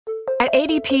At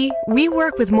ADP, we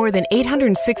work with more than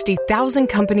 860,000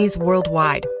 companies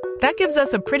worldwide. That gives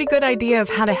us a pretty good idea of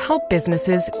how to help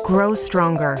businesses grow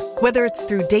stronger. Whether it's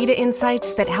through data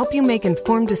insights that help you make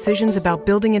informed decisions about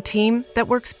building a team that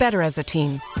works better as a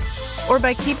team, or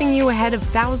by keeping you ahead of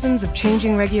thousands of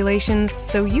changing regulations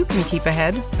so you can keep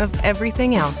ahead of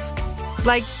everything else.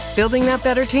 Like building that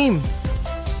better team.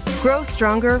 Grow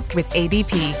stronger with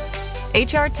ADP.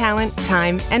 HR, talent,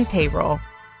 time, and payroll.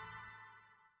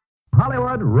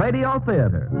 Hollywood Radio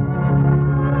Theater.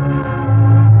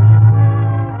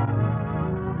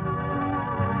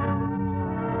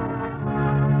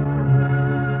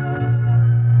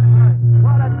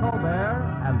 Claudette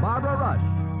Colbert and Barbara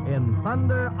Rush in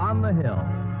Thunder on the Hill.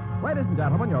 Ladies and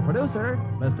gentlemen, your producer,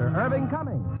 Mr. Irving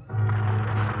Cummings.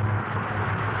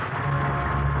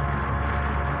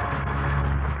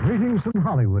 Greetings from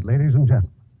Hollywood, ladies and gentlemen.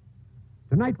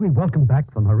 Tonight we welcome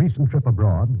back from her recent trip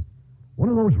abroad one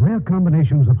of those rare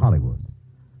combinations of Hollywood.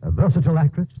 A versatile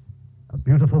actress, a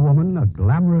beautiful woman, a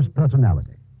glamorous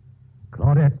personality.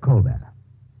 Claudette Colbert.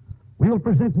 We will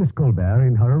present Miss Colbert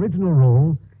in her original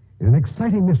role in an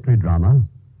exciting mystery drama,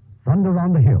 Thunder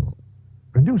on the Hill,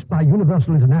 produced by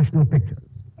Universal International Pictures.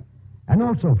 And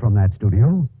also from that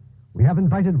studio, we have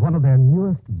invited one of their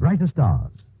newest, brightest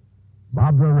stars,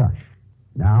 Barbara Rush.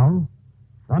 Now,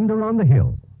 Thunder on the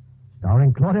Hill,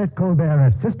 starring Claudette Colbert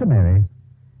as Sister Mary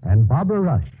and Barbara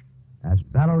Rush as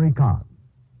Valerie Kahn.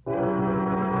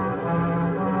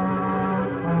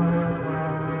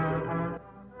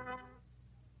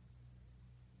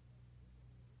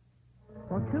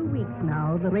 For 2 weeks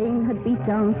now, the rain had beat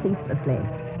down ceaselessly.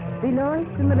 Below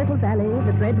us, in the little valley,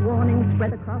 the dread warning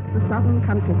spread across the southern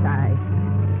countryside.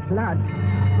 Flood.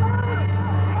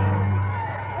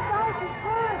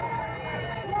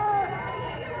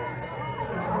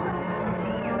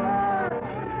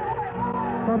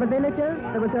 For the villagers,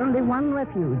 there was only one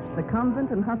refuge, the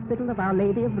convent and hospital of Our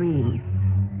Lady of Rheims.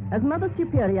 As Mother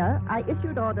Superior, I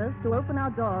issued orders to open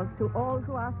our doors to all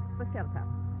who asked for shelter.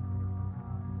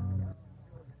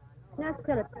 Nurse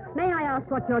Phillips, may I ask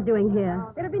what you're doing here?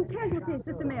 There have been casualties,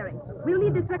 Sister Mary. We'll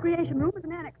need this recreation room as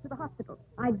an annex to the hospital.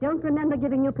 I don't remember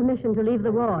giving you permission to leave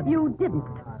the ward. You didn't.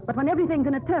 But when everything's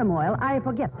in a turmoil, I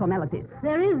forget formalities.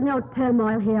 There is no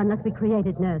turmoil here unless we create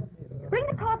it, nurse. Bring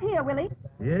the cot here, Willie.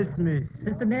 Yes, miss.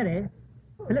 Sister Mary,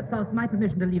 Phillips asked my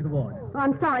permission to leave the ward. Oh,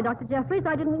 I'm sorry, Dr. Jeffries.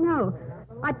 I didn't know.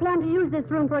 I plan to use this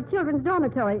room for a children's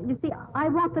dormitory. You see, I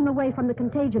want them away from the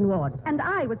contagion ward. And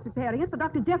I was preparing it for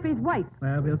Dr. Jeffries' wife.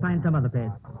 Well, we'll find some other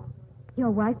place. Your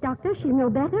wife, Doctor? She's no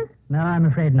better? No, I'm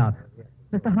afraid not.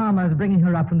 Mr. Harmer is bringing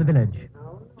her up from the village.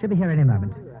 She'll be here any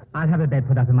moment. I'll have her bed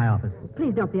put up in my office.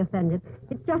 Please don't be offended.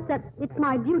 It's just that it's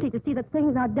my duty to see that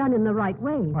things are done in the right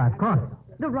way. Well, of course.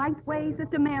 The right way,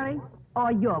 Sister Mary,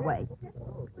 or your way?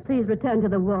 Please return to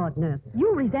the ward, nurse.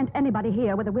 You resent anybody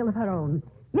here with a will of her own.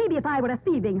 Maybe if I were a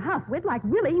thieving half-wit like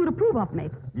Willie, you'd approve of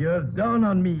me. You're down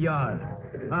on me, Yarl.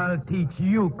 I'll teach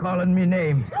you calling me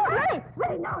names. Willie!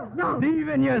 Willie, no!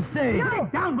 Even you say. No. Put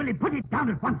it down, Willie. Put it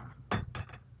down at once.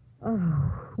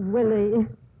 Oh, Willie.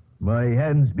 My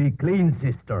hands be clean,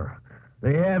 sister.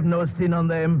 They have no sin on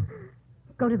them.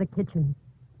 Go to the kitchen.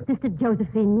 Sister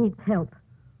Josephine needs help.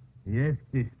 Yes,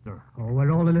 sister. Oh,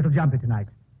 we're all a little jumpy tonight.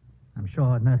 I'm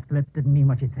sure Nurse Phillips didn't mean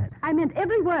what she said. I meant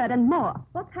every word and more.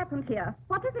 What's happened here?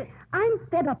 What is it? I'm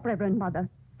fed up, Reverend Mother.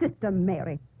 Sister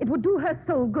Mary. It would do her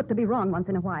so good to be wrong once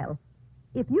in a while.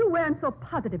 If you weren't so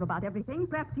positive about everything,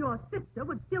 perhaps your sister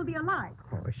would still be alive.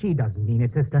 Oh, she doesn't mean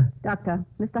it, sister. Doctor,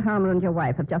 Mr. Harmer and your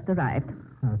wife have just arrived.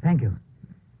 Oh, thank you.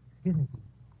 Excuse me.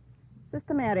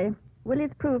 Sister Mary,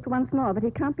 Willie's proved once more that he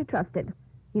can't be trusted.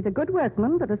 He's a good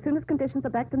workman, but as soon as conditions are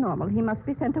back to normal, he must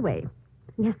be sent away.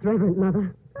 Yes, Reverend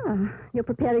Mother. Ah, you're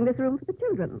preparing this room for the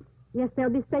children. Yes, they'll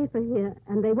be safer here,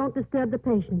 and they won't disturb the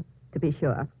patients. To be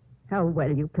sure. How well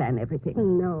you plan everything.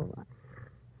 No.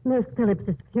 Nurse Phillips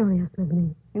is furious with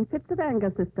me. In fits of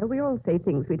anger, sister, we all say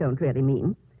things we don't really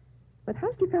mean. But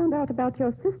how she found out about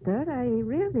your sister, I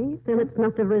really... Phillips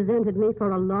must have resented me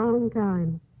for a long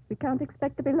time. We can't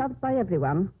expect to be loved by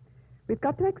everyone. We've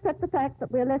got to accept the fact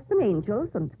that we're less than angels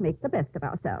and make the best of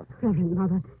ourselves. Reverend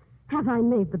Mother, have I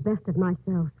made the best of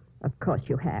myself? Of course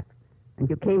you have. And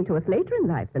you came to us later in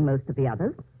life than most of the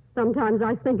others. Sometimes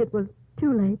I think it was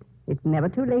too late. It's never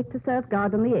too late to serve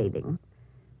God and the ailing.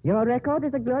 Your record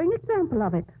is a glowing example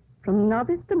of it. From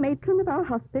novice to matron of our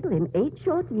hospital in 8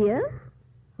 short years.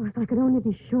 Oh, if I could only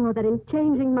be sure that in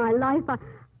changing my life,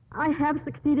 I have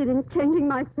succeeded in changing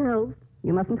myself.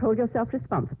 You mustn't hold yourself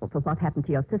responsible for what happened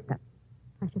to your sister.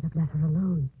 I should have let her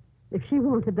alone. If she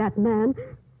wanted that man,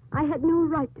 I had no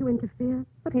right to interfere.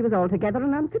 But he was altogether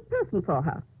an unfit person for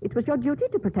her. It was your duty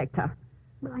to protect her.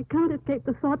 But I can't escape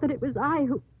the thought that it was I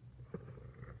who...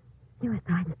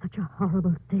 Suicide is such a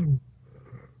horrible sin.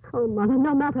 Oh, Mother,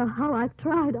 no matter how I've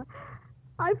tried,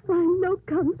 I find no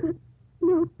comfort,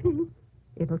 no peace.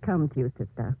 It'll come to you,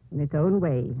 sister, in its own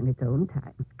way, in its own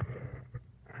time.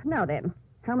 Now then,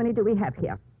 how many do we have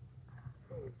here?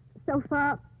 So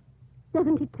far,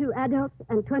 72 adults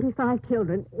and 25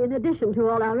 children, in addition to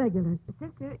all our regulars.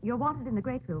 Sister, you're wanted in the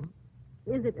great room.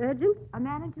 Is it urgent? A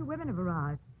man and 2 women have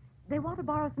arrived. They want to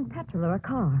borrow some petrol or a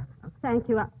car. Oh, thank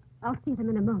you. I'll see them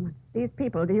in a moment. These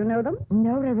people, do you know them?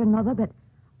 No, Reverend Mother, but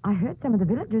I heard some of the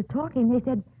villagers talking. They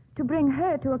said to bring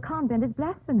her to a convent is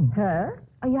blasphemy. Her?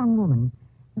 A young woman.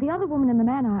 The other woman and the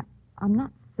man, I'm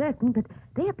not certain, but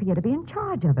they appear to be in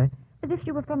charge of her, as if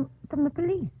she were from the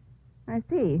police. I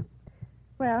see.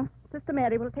 Well, Sister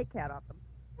Mary will take care of them.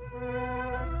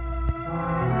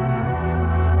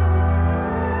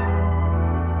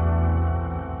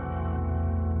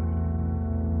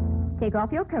 Take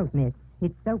off your coat, miss.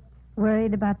 It's soaked.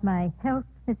 Worried about my health,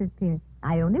 Mrs. Pierce?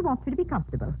 I only want you to be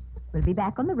comfortable. We'll be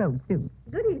back on the road soon.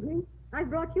 Good evening. I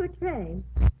brought you a tray.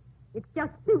 It's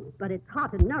just soup, but it's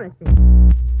hot and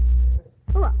nourishing.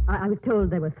 Oh, I was told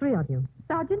there were 3 of you.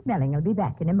 Sergeant Melling will be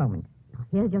back in a moment.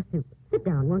 Here's your soup. Sit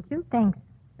down, won't you? Thanks,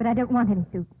 but I don't want any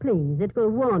soup. Please, it will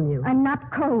warm you. I'm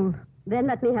not cold. Then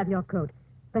let me have your coat.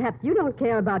 Perhaps you don't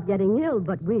care about getting ill,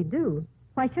 but we do.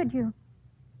 Why should you?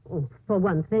 Oh, for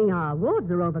one thing, our wards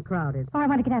are overcrowded. Oh, I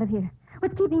want to get out of here.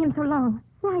 What's keeping him so long?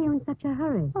 Why are you in such a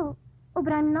hurry? Oh,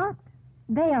 but I'm not.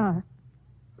 They are.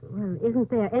 Well, isn't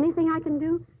there anything I can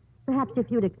do? Perhaps if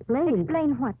you'd explain...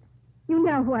 Explain what? You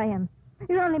know who I am.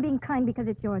 You're only being kind because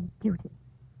it's your duty.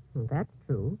 Well, that's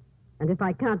true. And if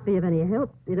I can't be of any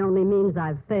help, it only means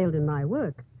I've failed in my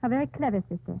work. How very clever,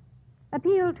 sister.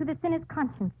 Appeal to the sinner's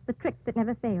conscience, the trick that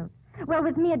never fails. Well,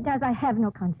 with me it does. I have no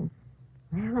conscience.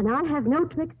 Well, and I have no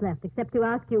tricks left except to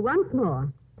ask you once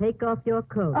more. Take off your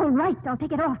coat. All right, I'll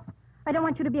take it off. I don't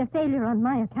want you to be a failure on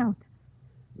my account.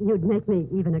 You'd make me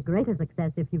even a greater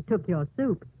success if you took your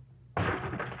soup.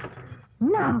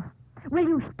 Now, will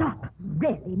you stop?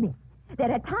 Really, miss.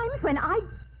 There are times when I...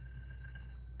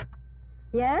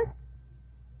 Yes?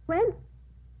 When?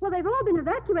 Well, they've all been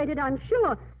evacuated, I'm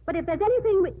sure. But if there's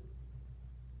anything we...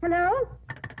 Hello?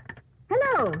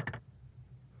 Hello?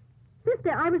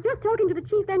 Sister, I was just talking to the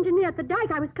chief engineer at the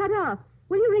dike. I was cut off.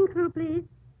 Will you ring through, please?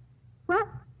 What?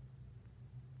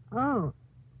 Oh.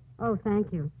 Oh,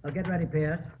 thank you. Well, get ready,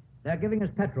 Pierce. They're giving us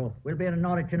petrol. We'll be in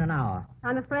Norwich in an hour.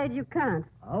 I'm afraid you can't.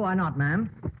 Oh, why not, ma'am?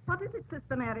 What is it,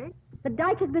 Sister Mary? The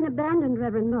dike has been abandoned,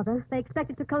 Reverend Mother. They expect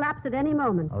it to collapse at any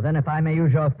moment. Oh, then if I may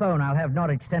use your phone, I'll have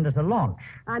Norwich send us a launch.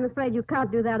 I'm afraid you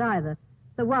can't do that either.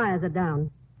 The wires are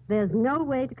down. There's no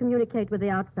way to communicate with the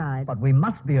outside. But we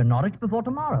must be in Norwich before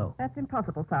tomorrow. That's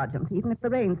impossible, Sergeant. Even if the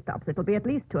rain stops, it'll be at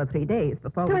least 2 or 3 days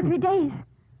before... 2 or 3 days?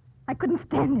 I couldn't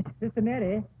stand it. Sister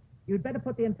Mary, you'd better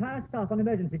put the entire staff on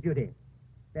emergency duty.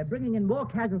 They're bringing in more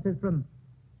casualties from...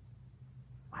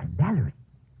 Why, Valerie.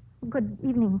 Good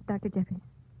evening, Dr. Jeffries.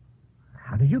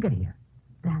 How did you get here?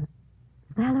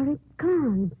 Valerie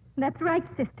Carnes. That's right,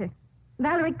 sister.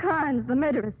 Valerie Carnes, the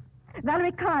murderess.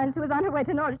 Valerie Carnes, who was on her way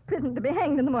to Norwich Prison to be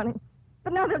hanged in the morning.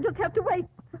 But now they'll just have to wait.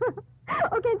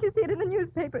 Oh, can't you see it in the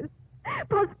newspapers?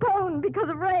 Postponed because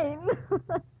of rain.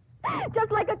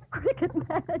 Just like a cricket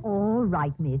match. All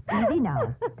right, miss. Easy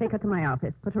now. Take her to my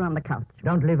office. Put her on the couch.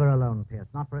 Don't leave her alone, Pierce.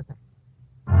 Not for a second.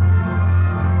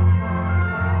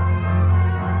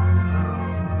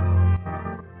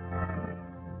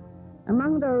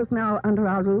 Among those now under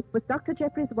our roof was Dr.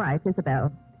 Jeffries' wife,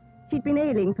 Isabel. She'd been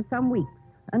ailing for some weeks,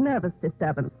 a nervous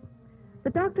disturbance. The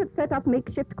doctor had set up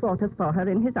makeshift quarters for her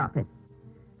in his office.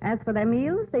 As for their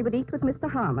meals, they would eat with Mr.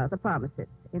 Harmer, the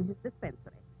pharmacist, in his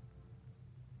dispensary.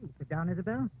 Sit down,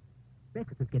 Isabel.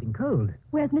 Breakfast is getting cold.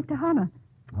 Where's Mr. Harmer?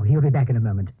 Oh, he'll be back in a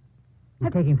moment.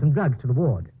 He's taking some drugs to the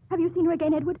ward. Have you seen her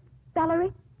again, Edward?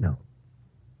 Valerie? No.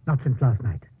 Not since last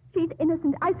night. She's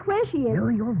innocent. I swear she is.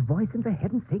 Lower your voice and for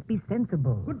heaven's sake be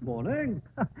sensible. Good morning.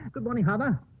 Good morning,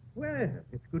 Harmer. Well,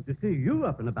 it's good to see you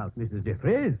up and about, Mrs.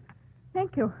 Jeffries.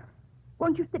 Thank you.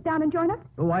 Won't you sit down and join us?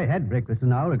 Oh, I had breakfast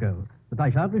an hour ago, but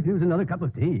I shan't refuse another cup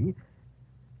of tea.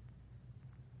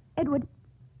 Edward,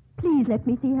 please let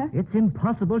me see her. It's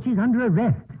impossible. She's under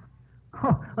arrest.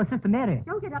 Oh, Sister Mary.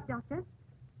 Don't get up, Doctor.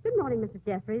 Good morning, Mrs.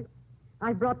 Jeffries.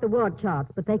 I've brought the ward charts,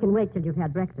 but they can wait till you've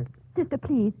had breakfast. Sister,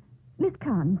 please. Miss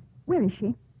Carnes, where is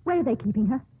she? Where are they keeping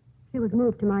her? She was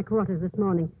moved to my quarters this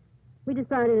morning. We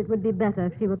decided it would be better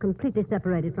if she were completely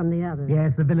separated from the others.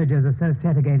 Yes, the villagers are so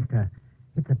set against her.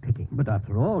 It's a pity. But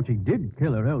after all, she did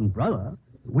kill her own brother,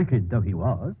 wicked though he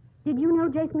was. Did you know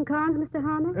Jason Carnes, Mr.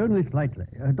 Harmer? Only slightly.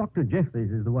 Dr.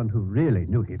 Jeffries is the one who really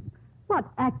knew him. What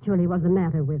actually was the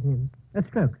matter with him? A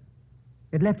stroke.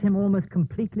 It left him almost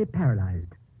completely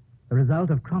paralyzed. The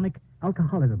result of chronic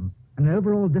alcoholism and an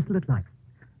overall dissolute life.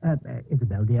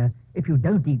 Isabel, dear, if you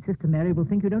don't eat, Sister Mary will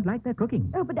think you don't like their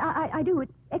cooking. Oh, but I do.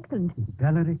 It's excellent.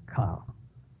 Valerie Carr.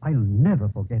 I'll never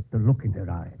forget the look in her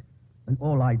eyes. And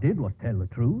all I did was tell the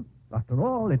truth. After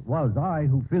all, it was I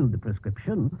who filled the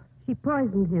prescription. She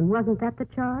poisoned him. Wasn't that the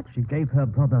charge? She gave her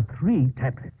brother 3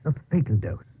 tablets, a fatal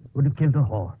dose. Would have killed a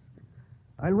horse.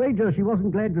 I'll wager she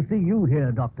wasn't glad to see you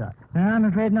here, Doctor. I'm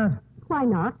afraid not. Why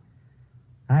not?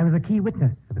 I was a key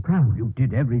witness for the Crown. You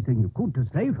did everything you could to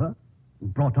save her. You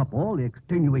brought up all the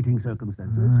extenuating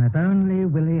circumstances. If only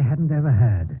Willie hadn't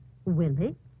overheard.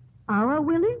 Willie? Our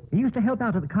Willie? He used to help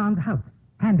out at the Khan's house,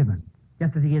 handyman,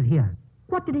 just as he is here.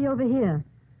 What did he overhear?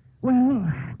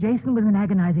 Well, Jason was in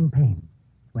agonizing pain.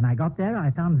 When I got there,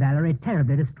 I found Valerie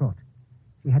terribly distraught.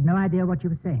 She had no idea what she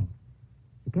was saying.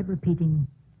 She kept repeating,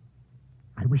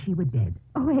 I wish he were dead.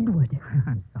 Oh, Edward.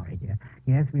 I'm sorry, dear.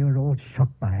 Yes, we were all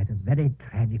shocked by it. A very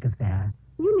tragic affair.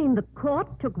 You mean the court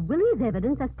took Willie's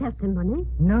evidence as testimony?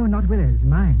 No, not Willie's,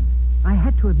 mine. I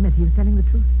had to admit he was telling the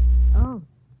truth. Oh.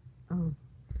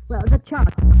 Well, the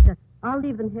charts, Doctor. I'll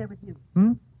leave them here with you.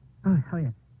 Oh,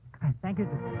 yes. Thank you.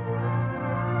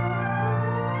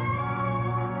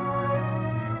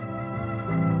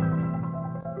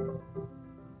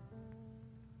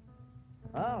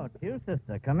 Oh, it's you,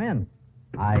 sister. Come in.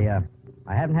 I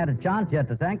haven't had a chance yet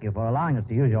to thank you for allowing us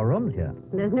to use your rooms here.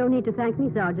 There's no need to thank me,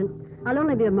 Sergeant. I'll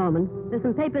only be a moment. There's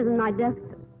some papers in my desk.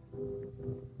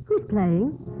 Who's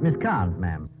playing? Miss Carnes,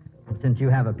 ma'am. Since you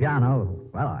have a piano,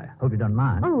 well, I hope you don't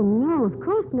mind. Oh, no, of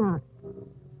course not.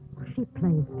 She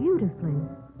plays beautifully.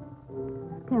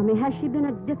 Tell me, has she been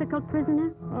a difficult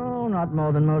prisoner? Oh, not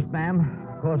more than most, ma'am.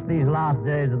 Of course, these last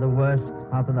days are the worst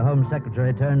after the Home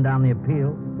Secretary turned down the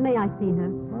appeal. May I see her?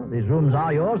 Well, these rooms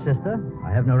are yours, sister.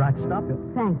 I have no right to stop you.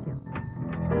 Thank you.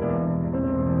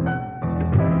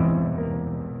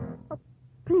 Oh,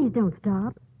 please don't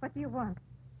stop. What do you want?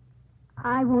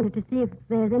 I wanted to see if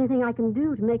there's anything I can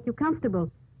do to make you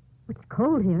comfortable. It's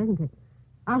cold here, isn't it?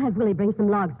 I'll have Willie bring some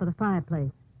logs for the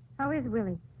fireplace. How is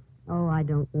Willie? Oh, I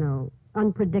don't know.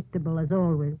 Unpredictable as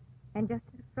always. And just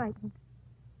as frightened.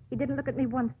 He didn't look at me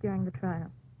once during the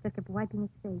trial. Just kept wiping his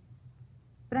face.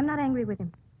 But I'm not angry with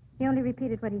him. He only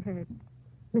repeated what he heard.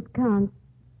 Miss Carnes,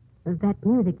 that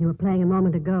music you were playing a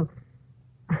moment ago,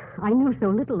 I knew so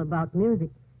little about music.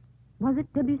 Was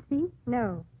it Debussy?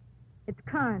 No. It's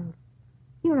Carnes.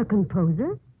 You're a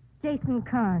composer? Jason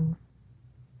Carnes.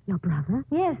 Your brother?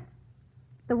 Yes.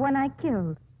 The one I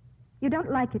killed. You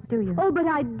don't like it, do you? Oh, but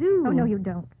I do. Oh, no, you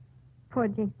don't. Poor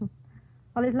Jason.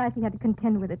 All his life he had to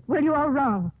contend with it. Well, you're all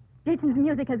wrong. Jason's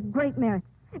music has great merit.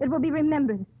 It will be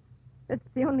remembered. That's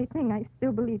the only thing I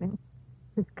still believe in.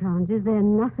 Miss Carnes, is there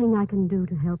nothing I can do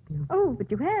to help you? Oh, but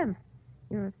you have.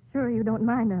 You're sure you don't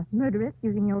mind a murderess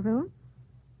using your room?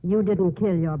 You didn't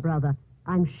kill your brother.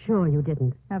 I'm sure you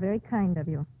didn't. How very kind of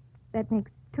you. That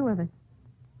makes 2 of us.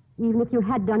 Even if you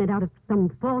had done it out of some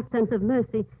false sense of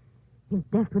mercy, his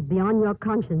death would be on your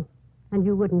conscience, and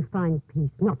you wouldn't find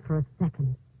peace, not for a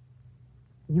second.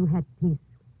 You had peace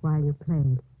while you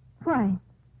played. Why?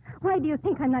 Why do you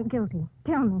think I'm not guilty?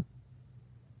 Tell me.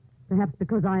 Perhaps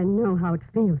because I know how it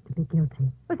feels to be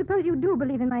guilty. Well, suppose you do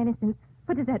believe in my innocence.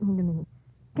 What does that mean to me?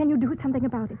 Can you do something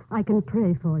about it? I can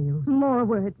pray for you. More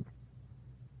words.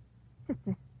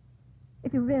 Sister,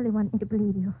 if you really want me to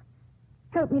believe you,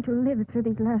 help me to live through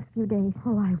these last few days.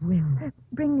 Oh, I will.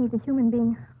 Bring me the human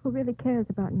being who really cares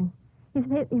about me. His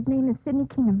name is Sidney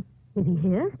Kingham. Is he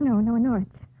here? No, in Norwich.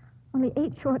 Only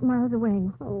 8 short miles away.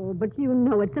 Oh, but you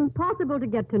know it's impossible to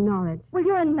get to Norwich. Well,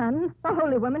 you're a nun, a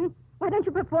holy woman. Why don't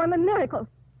you perform a miracle?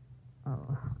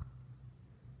 Oh.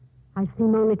 I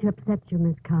seem only to upset you,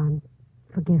 Miss Carnes.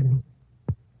 Forgive me.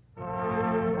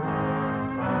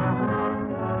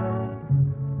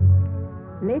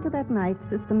 Later that night,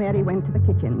 Sister Mary went to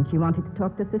the kitchen. She wanted to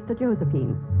talk to Sister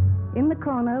Josephine. In the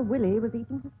corner, Willie was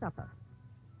eating his supper.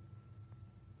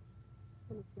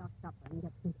 Finish your supper and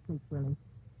get some sleep, Willie.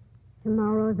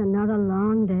 Tomorrow's another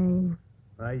long day.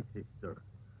 Aye, sister.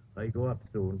 I go up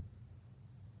soon.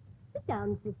 Sit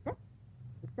down, sister.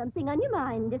 There's something on your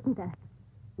mind, isn't there?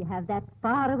 You have that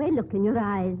faraway look in your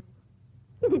eyes.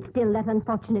 Is it still that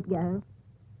unfortunate girl?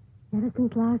 Ever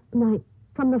since last night,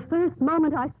 from the first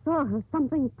moment I saw her,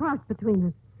 something passed between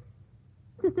us.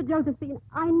 Sister Josephine,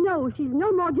 I know she's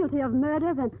no more guilty of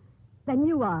murder than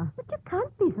you are. But you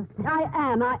can't be so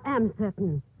certain. I am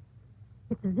certain.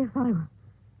 It's as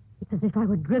if I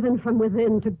were driven from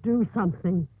within to do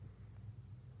something.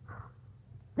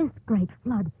 This great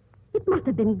flood, it must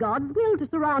have been God's will to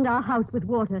surround our house with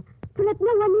water. To let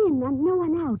no one in and no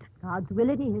one out. God's will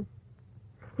it is.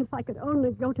 If I could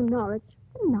only go to Norwich.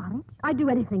 Norwich? I'd do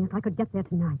anything if I could get there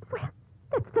tonight. Well,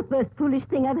 that's the first foolish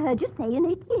thing I've heard you say in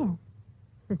 8 years.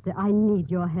 Sister, I need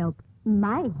your help.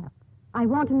 My help? I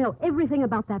want to know everything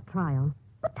about that trial.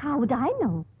 But how would I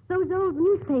know? Those old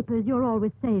newspapers you're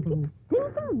always saving.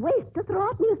 Sinful waste to throw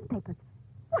out newspapers.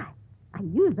 Why, I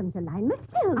use them to line my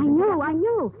shelves. I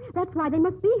know. That's why they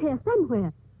must be here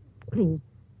somewhere. Please,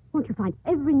 won't you find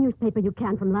every newspaper you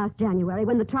can from last January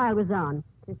when the trial was on?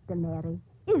 Sister Mary,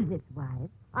 is this wise?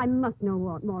 I must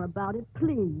know more about it,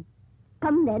 please.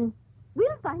 Come then.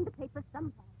 We'll find the papers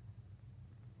somehow.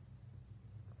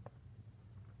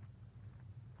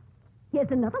 Here's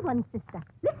another one, sister.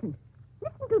 Listen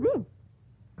to this.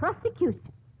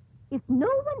 Prosecution. If no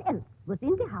one else was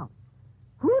in the house,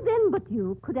 who then but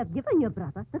you could have given your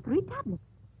brother the 3 tablets?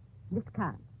 Miss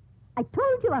Carnes, I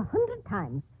told you 100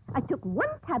 times I took 1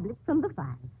 tablet from the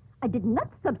vial. I did not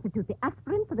substitute the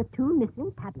aspirin for the 2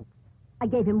 missing tablets. I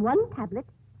gave him 1 tablet,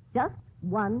 just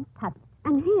 1 tablet.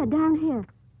 And here, down here,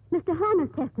 Mr.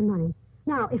 Harmer's testimony.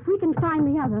 Now, if we can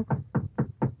find the other...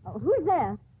 Oh, who's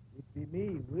there? It be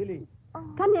me, Willie. Oh.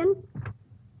 Come in.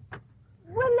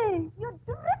 Willie, you're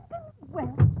dripping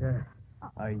wet.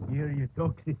 I hear you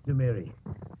talk, Sister Mary.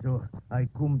 So I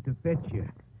come to fetch you.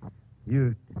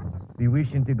 You be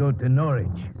wishing to go to Norwich.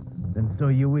 Then so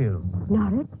you will.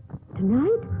 Norwich?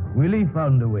 Tonight? Willie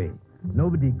found a way.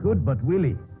 Nobody could but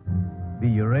Willie. Be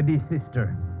you ready,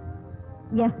 sister?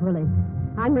 Yes, Willie.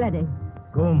 I'm ready.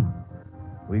 Come.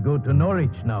 We go to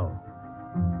Norwich now.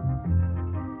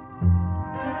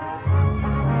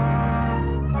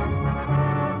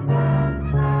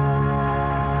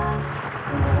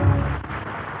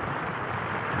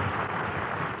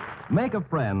 Make a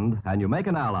friend and you make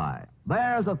an ally.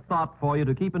 There's a thought for you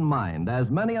to keep in mind, as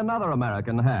many another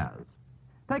American has.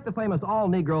 Take the famous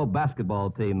all-Negro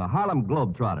basketball team, the Harlem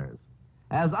Globetrotters.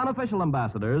 As unofficial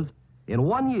ambassadors, in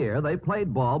 1 year they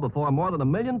played ball before more than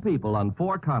 1 million people on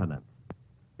 4 continents.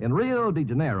 In Rio de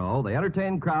Janeiro, they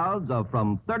entertained crowds of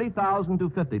from 30,000 to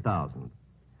 50,000.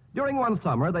 During one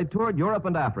summer, they toured Europe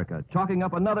and Africa, chalking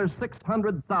up another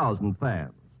 600,000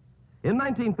 fans. In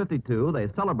 1952, they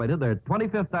celebrated their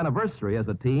 25th anniversary as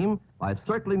a team by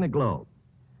circling the globe.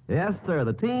 Yes, sir,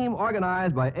 the team,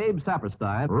 organized by Abe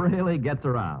Saperstein, really gets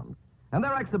around. And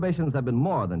their exhibitions have been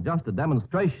more than just a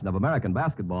demonstration of American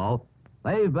basketball.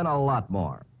 They've been a lot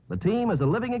more. The team is a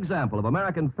living example of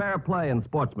American fair play and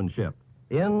sportsmanship,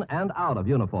 in and out of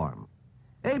uniform.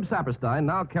 Abe Saperstein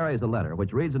now carries a letter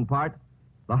which reads in part,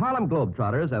 "The Harlem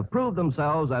Globetrotters have proved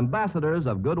themselves ambassadors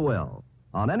of goodwill.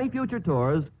 On any future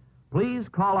tours, please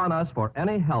call on us for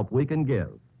any help we can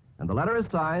give." And the letter is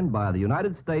signed by the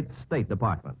United States State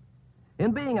Department.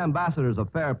 In being ambassadors of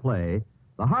fair play,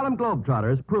 the Harlem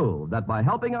Globetrotters prove that by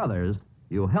helping others,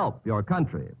 you help your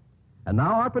country. And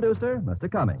now our producer,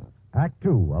 Mr. Cummings. Act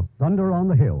 2 of Thunder on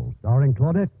the Hill, starring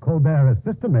Claudette Colbert as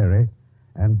Sister Mary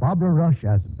and Barbara Rush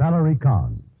as Valerie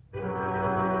Kahn.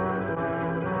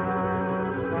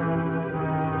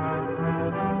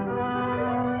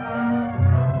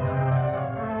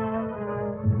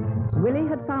 Willie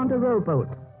had found a rowboat.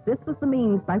 This was the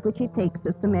means by which he takes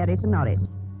Sister Mary to Norwich.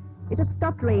 It had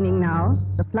stopped raining now.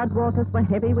 The floodwaters were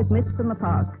heavy with mist from the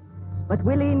park. But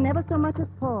Willie never so much as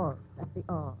paused at the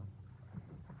oar.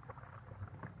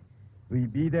 We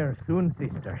be there soon,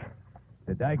 sister.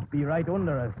 The dike be right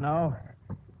under us now.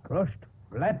 Crushed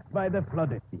flat by the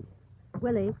flood it be.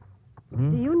 Willie,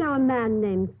 do you know a man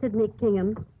named Sidney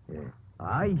Kingham?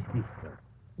 Aye, sister.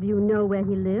 Do you know where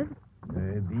he lives?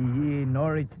 Be he in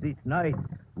Norwich this night.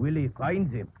 Willie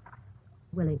finds him.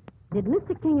 Willie, did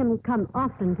Mr. Kingham come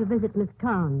often to visit Miss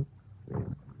Kahn?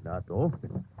 Not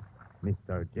often.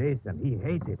 Mr. Jason, he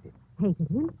hated it. Hated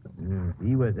him?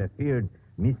 He was afeard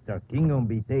Mr. Kingham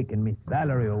be taking Miss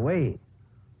Valerie away.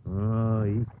 Oh,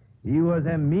 he was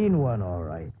a mean one, all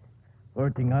right.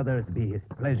 Hurting others be his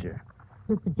pleasure.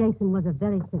 Mr. Jason was a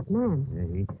very sick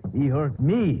man. He hurt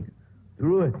me.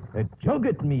 Threw a jug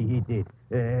at me, he did,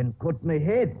 and cut my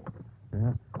head.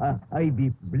 I be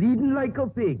bleeding like a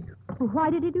pig.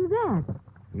 Why did he do that?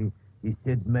 He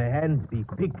said my hands be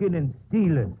picking and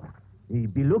stealing. He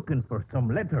be looking for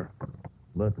some letter.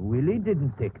 But Willie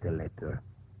didn't take the letter.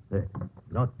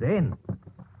 Not then.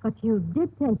 But you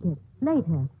did take it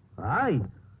later. Aye.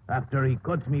 After he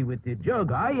cut me with the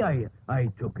jug, I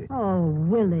took it. Oh,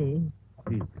 Willie.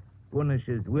 He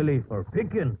punishes Willie for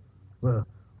picking. Well,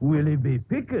 Willie be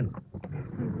picking.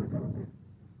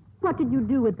 What did you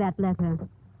do with that letter?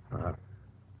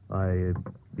 I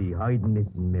be hiding it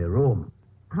in my room.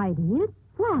 Hiding it?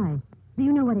 Why? Do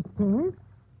you know what it says?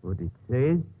 What it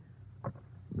says?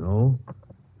 No.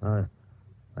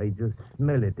 I just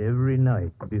smell it every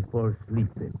night before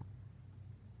sleeping.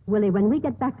 Willie, when we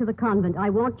get back to the convent, I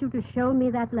want you to show me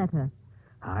that letter.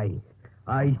 Aye,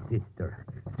 sister.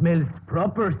 Smells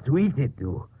proper sweet it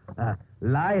do.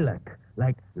 Lilac,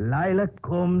 like lilac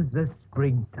comes the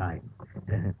springtime.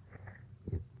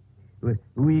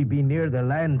 We be near the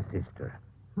land, sister.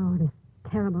 Oh, this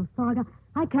terrible fog.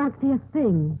 I can't see a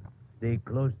thing. Stay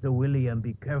close to Willie and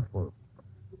be careful.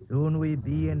 Soon we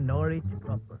be in Norwich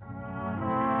proper.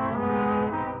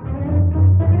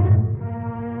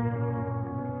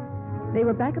 They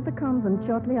were back at the convent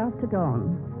shortly after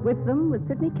dawn. With them was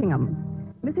Sidney Kingham.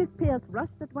 Mrs. Pierce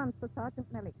rushed at once for Sergeant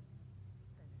Melling.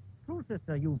 True,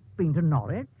 sister, you've been to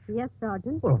Norwich? Yes,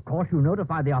 Sergeant. Well, of course, you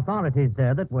notified the authorities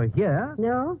there that we're here.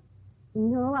 No,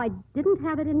 I didn't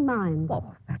have it in mind.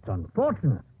 Oh, that's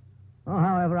unfortunate. Oh,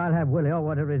 however, I'll have Willie, or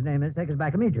whatever his name is, take us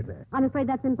back immediately. I'm afraid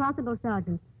that's impossible,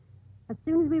 Sergeant. As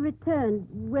soon as we returned,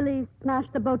 Willie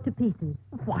smashed the boat to pieces.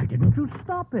 Why didn't you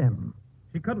stop him?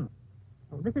 She couldn't.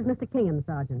 Oh, this is Mr. Kingham,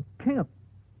 Sergeant. Kingham?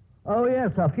 Oh,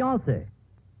 yes, her fiancé.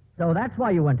 So that's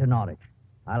why you went to Norwich.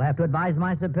 I'll have to advise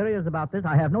my superiors about this.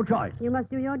 I have no choice. You must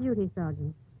do your duty,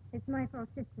 Sergeant. It's my fault,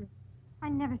 sister. I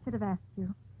never should have asked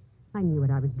you. I knew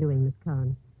what I was doing, Miss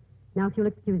Carn. Now, if you'll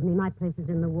excuse me, my place is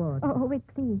in the ward. Oh, wait,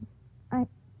 please.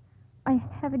 I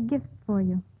have a gift for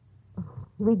you. Oh,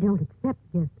 we don't accept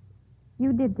gifts.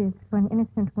 You did this for an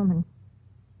innocent woman.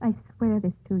 I swear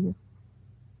this to you.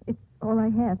 It's all I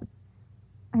have.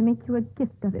 I make you a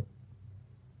gift of it.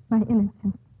 My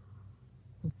innocence.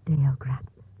 Deo grazie.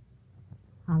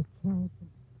 I'll cherish it.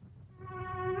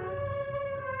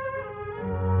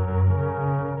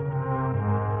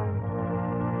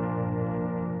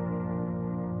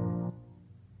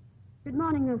 Good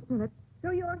morning, Nurse Phillips.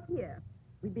 So you're here.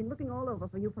 We've been looking all over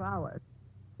for you for hours.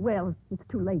 Well, it's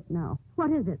too late now.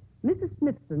 What is it? Mrs.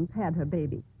 Smithson's had her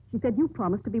baby. She said you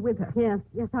promised to be with her.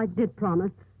 Yes, I did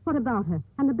promise. What about her?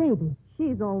 And the baby?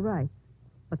 She's all right.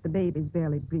 But the baby's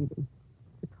barely breathing.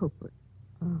 It's hopeless.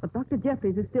 Oh. But Dr.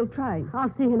 Jeffries is still trying.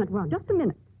 I'll see him at once. Just a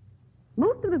minute.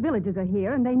 Most of the villagers are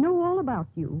here, and they know all about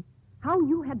you. How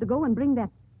you had to go and bring that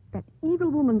evil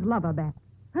woman's lover back.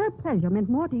 Her pleasure meant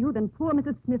more to you than poor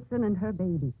Mrs. Smithson and her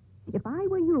baby. If I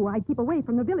were you, I'd keep away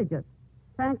from the villagers.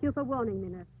 Thank you for warning me,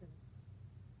 Nurse.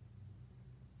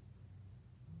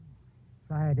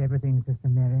 Tried everything, Sister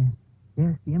Mary.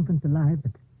 Yes, the infant's alive,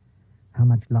 but how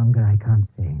much longer, I can't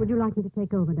say. Would you like me to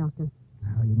take over, Doctor?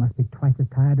 Oh, you must be twice as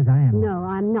tired as I am. No,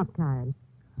 I'm not tired.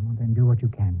 Oh, then do what you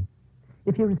can.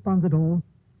 If he responds at all,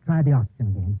 try the oxygen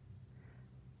again.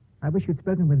 I wish you'd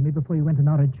spoken with me before you went to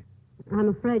Norwich. I'm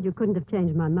afraid you couldn't have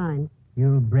changed my mind.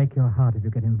 You'll break your heart if you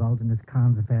get involved in this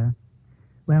Carnes affair.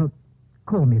 Well,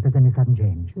 call me if there's any sudden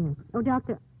change. Yes. Oh,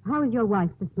 Doctor, how is your wife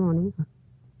this morning?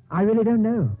 I really don't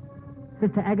know.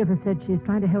 Sister Agatha said she's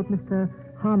trying to help Mr.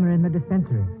 Harmer in the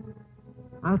dispensary.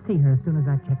 I'll see her as soon as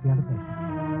I check the other patient.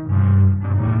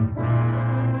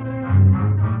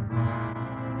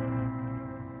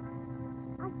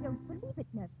 I don't believe it,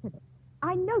 Nurse Phillips.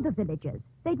 I know the villagers.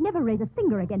 They'd never raise a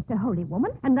finger against a holy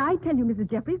woman. And I tell you, Mrs.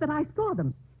 Jeffries, that I saw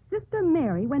them. Sister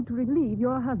Mary went to relieve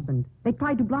your husband. They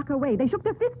tried to block her way. They shook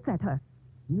their fists at her.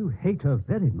 You hate her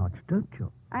very much, don't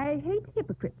you? I hate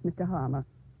hypocrites, Mr. Harmer.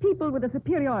 People with a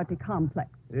superiority complex.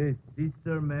 Is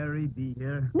Sister Mary be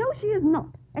here? No, she is not.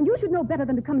 And you should know better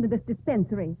than to come into this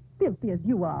dispensary, filthy as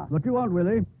you are. What do you want,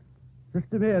 Willie?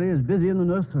 Sister Mary is busy in the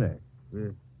nursery.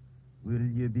 Will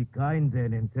you be kind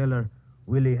then and tell her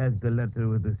Willie has the letter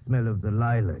with the smell of the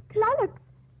lilac? Lilac?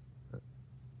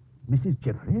 Mrs.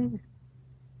 Jeffries?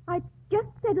 I just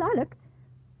said lilac.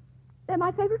 They're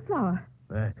my favorite flower.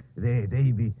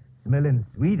 They be smelling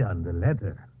sweet on the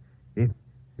letter. If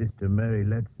Sister Mary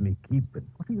lets me keep it.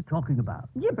 What are you talking about?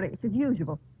 Gibberish, as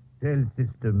usual. Tell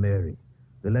Sister Mary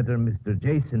the letter Mr.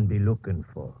 Jason be looking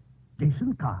for.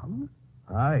 Jason Carnes?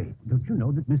 Aye. Don't you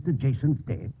know that Mr. Jason's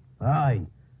dead? Aye.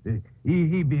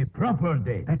 He be proper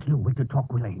dead. That's no way to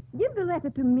talk, Willie. Give the letter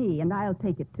to me, and I'll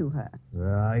take it to her.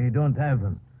 I don't have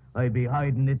him. I be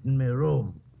hiding it in my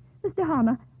room. Mr.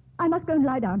 Harmer, I must go and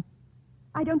lie down.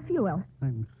 I don't feel well.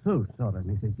 I'm so sorry,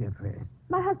 Mrs. Jeffries.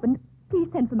 My husband. Please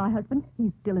send for my husband.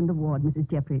 He's still in the ward, Mrs.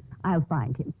 Jeffries. I'll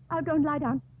find him. I'll go and lie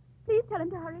down. Please tell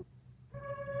him to hurry.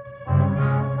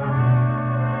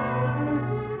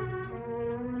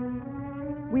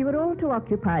 We were all too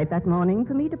occupied that morning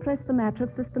for me to press the matter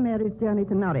of Sister Mary's journey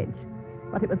to Norwich.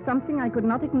 But it was something I could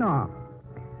not ignore.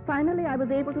 Finally, I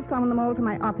was able to summon them all to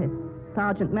my office.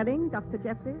 Sergeant Melling, Dr.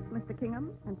 Jeffries, Mr.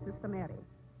 Kingham, and Sister Mary.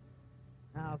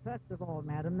 Now, first of all,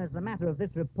 madam, there's the matter of this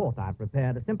report I've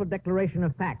prepared, a simple declaration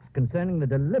of facts concerning the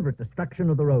deliberate destruction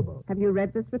of the rowboat. Have you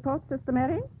read this report, Sister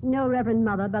Mary? No, Reverend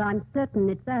Mother, but I'm certain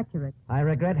it's accurate. I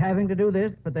regret having to do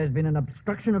this, but there's been an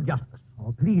obstruction of justice.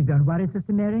 Oh, please don't worry,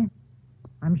 Sister Mary.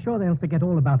 I'm sure they'll forget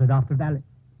all about it after Valley.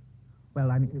 Well,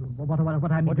 I mean, what I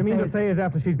mean What you mean to say is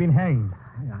after she's been hanged?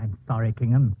 I'm sorry,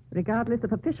 Kingham. Regardless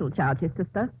of official charges,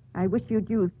 Sister, I wish you'd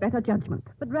use better judgment.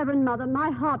 But, Reverend Mother,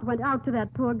 my heart went out to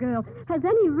that poor girl. Has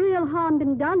any real harm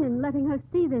been done in letting her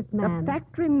see this man? The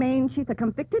fact remains she's a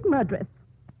convicted murderess.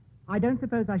 I don't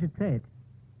suppose I should say it,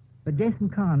 but Jason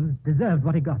Carnes deserved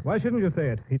what he got. Why shouldn't you say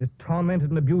it? He just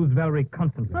tormented and abused Valerie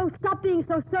constantly. Oh, stop being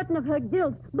so certain of her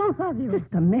guilt, both of you.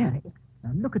 Sister Mary.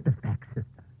 Now, look at the facts, sister.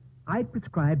 I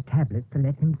prescribed tablets to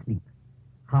let him sleep.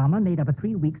 Harmer made up a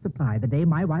 3-week supply the day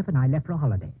my wife and I left for a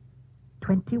holiday.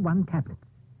 21 tablets.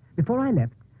 Before I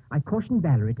left, I cautioned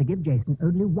Valerie to give Jason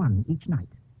only 1 each night.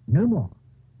 No more,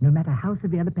 no matter how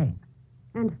severe the pain.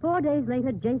 And 4 days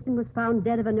later, Jason was found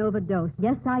dead of an overdose.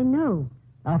 Yes, I know.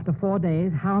 After 4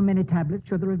 days, how many tablets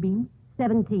should there have been?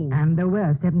 17. And there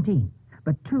were 17.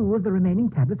 But 2 of the remaining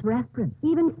tablets were aspirin.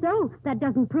 Even so, that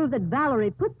doesn't prove that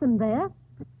Valerie put them there.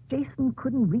 Jason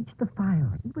couldn't reach the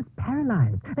file. He was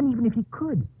paralyzed. And even if he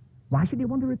could, why should he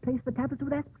want to replace the tablets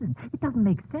with aspirin? It doesn't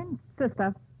make sense.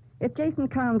 Sister, if Jason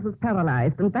Carnes was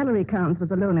paralyzed and Valerie Carnes was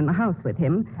alone in the house with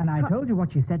him... And I told you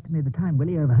what she said to me at the time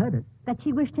Willie overheard it. That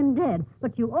she wished him dead.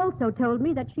 But you also told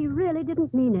me that she really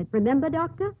didn't mean it. Remember,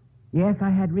 Doctor? Yes, I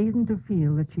had reason to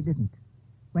feel that she didn't.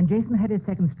 When Jason had his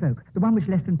second stroke, the one which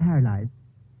left him paralyzed,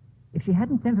 if she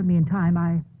hadn't sent for me in time,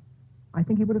 I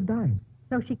think he would have died.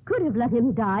 So she could have let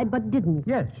him die, but didn't.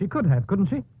 Yes, she could have, couldn't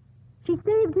she? She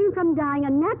saved him from dying a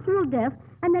natural death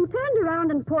and then turned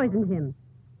around and poisoned him.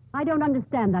 I don't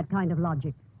understand that kind of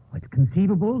logic. It's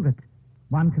conceivable that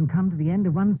one can come to the end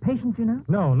of one's patience, you know.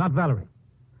 No, not Valerie.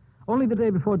 Only the day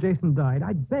before Jason died,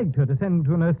 I begged her to send him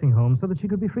to a nursing home so that she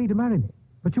could be free to marry me.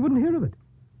 But she wouldn't hear of it.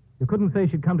 You couldn't say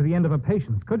she'd come to the end of her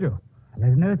patience, could you?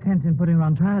 There's no sense in putting her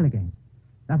on trial again.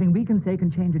 Nothing we can say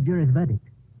can change a jury's verdict.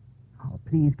 Oh,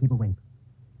 please keep awake.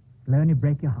 It'll only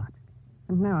break your heart.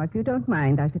 And now, if you don't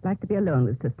mind, I should like to be alone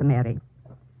with Sister Mary.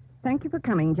 Thank you for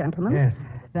coming, gentlemen. Yes,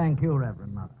 thank you,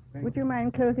 Reverend Mother. Would you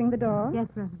mind closing the door? Yes,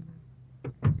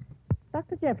 Reverend.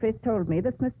 Dr. Jeffries told me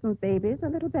that Smithson's baby is a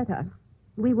little better.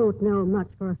 We won't know much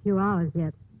for a few hours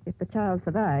yet. If the child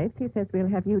survives, he says we'll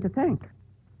have you to thank.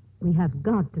 We have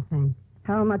God to thank.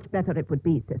 How much better it would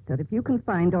be, sister, if you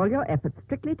confined all your efforts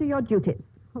strictly to your duties.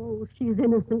 Oh, she's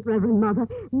innocent, Reverend Mother.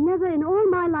 Never in all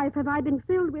my life have I been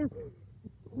filled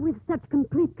with such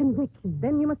complete conviction.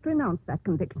 Then you must renounce that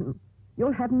conviction.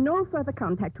 You'll have no further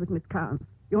contact with Miss Carnes.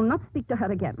 You'll not speak to her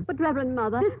again. But, Reverend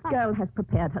Mother... This girl has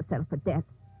prepared herself for death.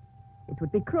 It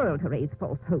would be cruel to raise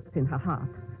false hopes in her heart.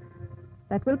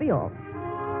 That will be all.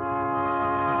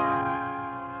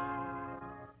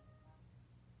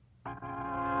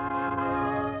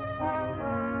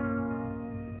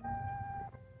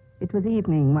 It was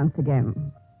evening once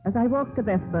again. As I walked to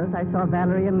Vespers, I saw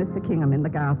Valerie and Mr. Kingham in the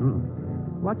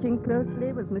garden. Watching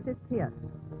closely was Mrs. Pierce.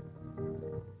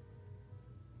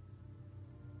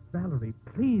 Valerie,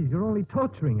 please, you're only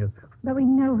torturing us. But we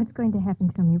know what's going to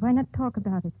happen to me. Why not talk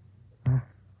about it?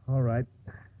 All right.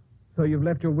 So you've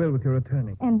left your will with your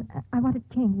attorney. And I want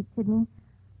to change it, Sidney.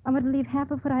 I want to leave half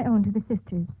of what I own to the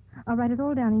sisters. I'll write it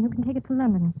all down and you can take it to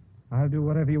London. I'll do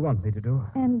whatever you want me to do.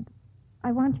 And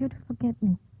I want you to forget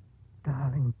me.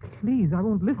 Darling, please, I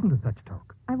won't listen to such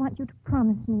talk. I want you to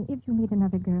promise me, if you meet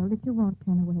another girl, that you won't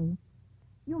turn away.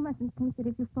 You mustn't think that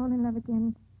if you fall in love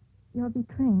again, you're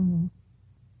betraying me.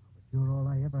 You're all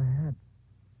I ever had.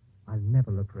 I'll never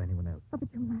look for anyone else. Oh, but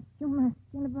you must.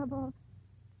 And above all,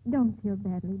 don't feel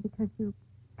badly because you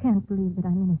can't believe that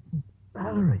I'm innocent.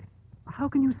 Valerie, how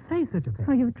can you say such a thing?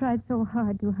 Oh, you've tried so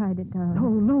hard to hide it,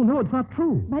 darling. No, it's not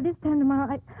true. By this time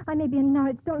tomorrow, I may be in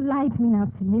Norwich. Don't lie to me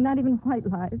now, Sidney, not even white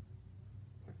lies.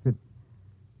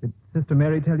 Did Sister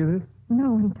Mary tell you this?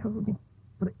 No one told me.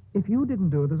 But if you didn't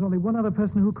do it, there's only one other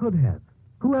person who could have.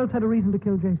 Who else had a reason to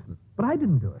kill Jason? But I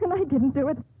didn't do it. And I didn't do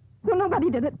it. So nobody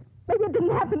did it. Maybe it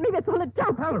didn't happen. Maybe it's all a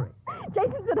joke. Valerie.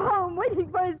 Jason's at home waiting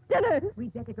for his dinner.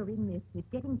 We'd better go in, miss. It's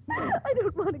getting too... I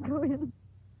don't want to go in.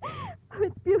 Oh,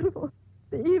 it's beautiful.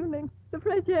 The evening, the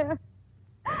fresh air.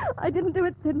 I didn't do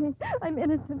it, Sidney. I'm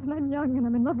innocent and I'm young and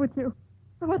I'm in love with you.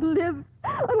 I want to live.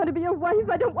 I want to be your wife.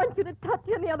 I don't want you to touch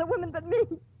any other woman but me.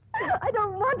 I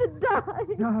don't want to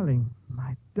die. Darling,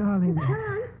 my darling.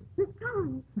 Miss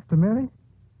Collins, Sister Mary?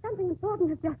 something important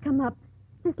has just come up.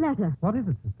 This letter. What is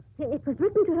it, sister? It was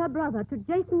written to her brother, to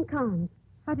Jason Carnes.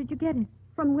 How did you get it?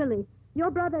 From Willie. Your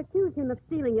brother accused him of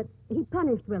stealing it. He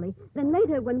punished Willie. Then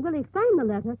later, when Willie signed the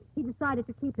letter, he decided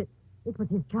to keep it. It was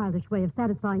his childish way of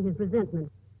satisfying his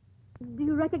resentment. Do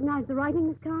you recognize the writing,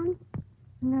 Miss Carnes?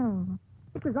 No.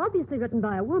 It was obviously written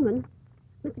by a woman.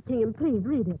 Mr. Kingham, please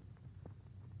read it.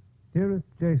 Dearest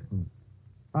Jason,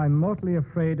 I'm mortally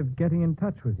afraid of getting in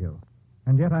touch with you,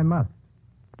 and yet I must.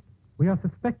 We are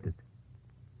suspected.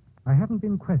 I haven't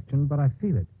been questioned, but I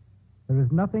feel it. There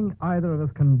is nothing either of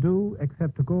us can do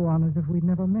except to go on as if we'd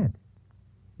never met.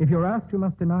 If you're asked, you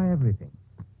must deny everything.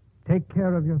 Take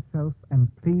care of yourself, and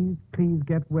please, please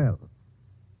get well.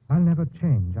 I'll never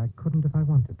change. I couldn't if I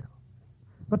wanted to.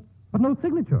 But no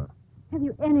signature. Have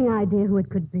you any idea who it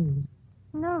could be?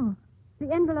 No.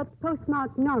 The envelope's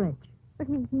postmarked Norwich. But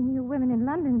he knew women in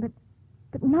London,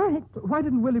 but Norwich... Why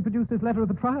didn't Willie produce this letter at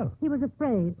the trial? He was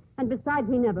afraid, and besides,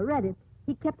 he never read it.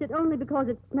 He kept it only because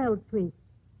it smelled sweet.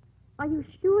 Are you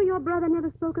sure your brother never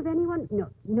spoke of anyone?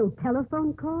 No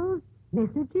telephone calls?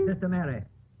 Messages? Sister Mary,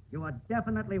 you are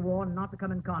definitely warned not to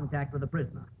come in contact with the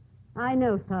prisoner. I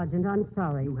know, Sergeant. I'm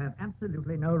sorry. You have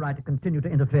absolutely no right to continue to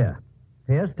interfere.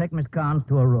 Pierce, take Miss Carnes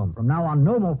to her room. From now on,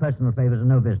 no more personal favors and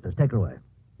no visitors. Take her away.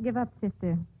 Give up,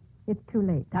 sister. It's too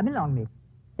late. Come along, miss.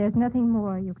 There's nothing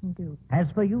more you can do. As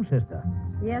for you, sister,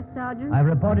 Yes, Sergeant? I've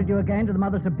reported you again to the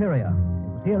Mother Superior.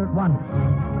 You was here at once.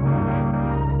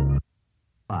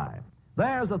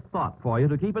 There's a thought for you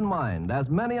to keep in mind, as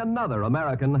many another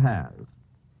American has.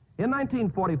 In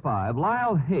 1945,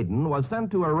 Lyle Hayden was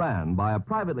sent to Iran by a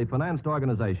privately financed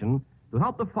organization to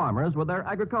help the farmers with their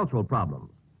agricultural problems.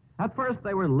 At first,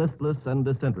 they were listless and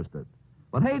disinterested.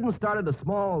 But Hayden started a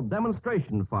small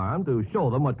demonstration farm to show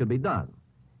them what could be done.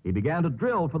 He began to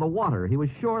drill for the water he was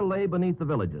sure lay beneath the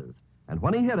villages. And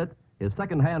when he hit it, his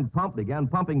second-hand pump began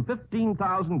pumping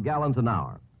 15,000 gallons an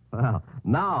hour. Well,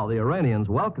 now the Iranians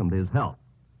welcomed his help.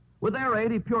 With their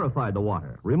aid, he purified the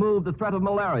water, removed the threat of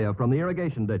malaria from the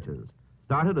irrigation ditches,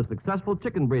 started a successful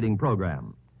chicken breeding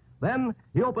program. Then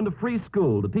he opened a free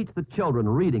school to teach the children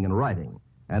reading and writing.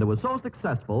 And it was so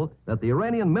successful that the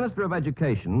Iranian Minister of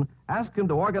Education asked him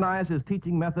to organize his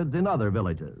teaching methods in other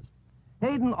villages.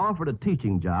 Hayden offered a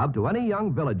teaching job to any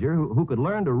young villager who could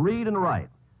learn to read and write.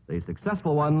 The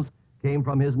successful ones came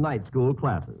from his night school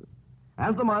classes.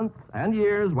 As the months and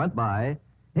years went by,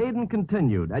 Hayden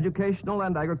continued educational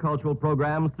and agricultural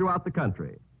programs throughout the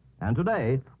country. And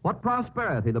today, what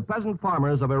prosperity the peasant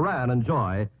farmers of Iran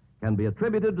enjoy can be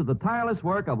attributed to the tireless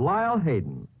work of Lyle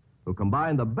Hayden, who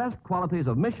combined the best qualities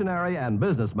of missionary and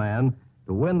businessman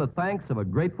to win the thanks of a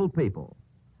grateful people.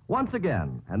 Once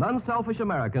again, an unselfish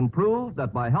American proved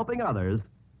that by helping others,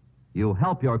 you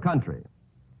help your country.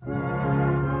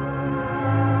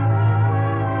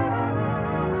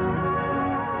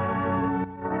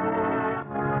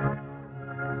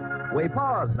 We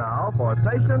pause now for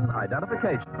station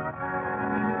identification.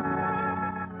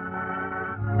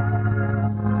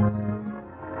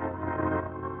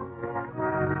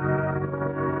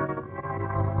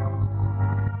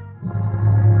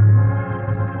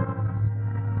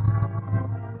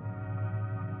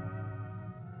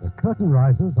 The curtain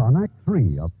rises on Act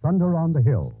 3 of Thunder on the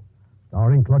Hill,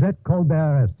 starring Claudette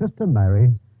Colbert as Sister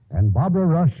Mary and Barbara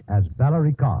Rush as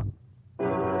Valerie Kahn.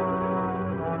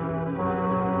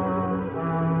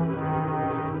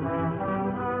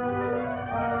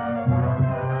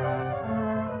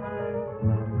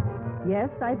 Yes,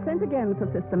 I sent again for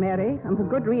Sister Mary, and for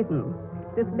good reason.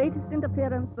 This latest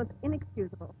interference was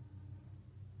inexcusable.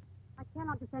 I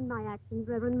cannot defend my actions,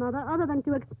 Reverend Mother, other than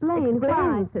to explain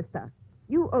why. Sister.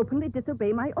 You openly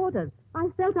disobey my orders. I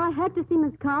felt I had to see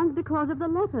Miss Carnes because of the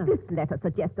letter. This letter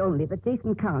suggests only that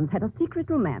Jason Carnes had a secret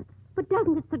romance. But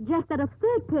doesn't it suggest that a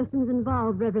third person is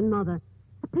involved, Reverend Mother?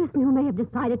 A person who may have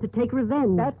decided to take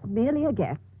revenge. That's merely a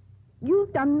guess.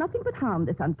 You've done nothing but harm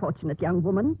this unfortunate young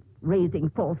woman, raising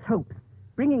false hopes,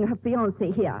 bringing her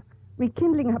fiancé here,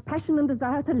 rekindling her passion and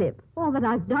desire to live. All that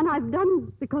I've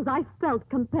done because I felt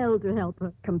compelled to help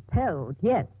her. Compelled,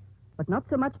 yes, but not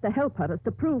so much to help her as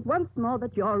to prove once more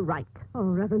that you're right. Oh,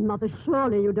 Reverend Mother,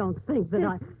 surely you don't think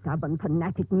that This stubborn,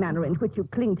 fanatic manner in which you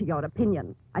cling to your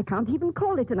opinion. I can't even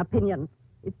call it an opinion.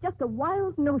 It's just a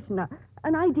wild notion,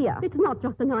 an idea. It's not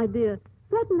just an idea.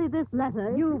 Certainly this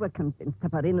letter... You were convinced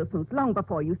of her innocence long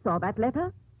before you saw that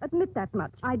letter. Admit that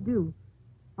much. I do.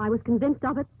 I was convinced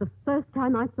of it the first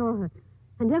time I saw her.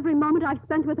 And every moment I've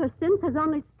spent with her since has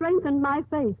only strengthened my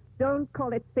faith. Don't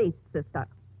call it faith, sister.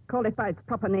 Call it by its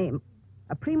proper name.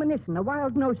 A premonition, a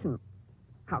wild notion.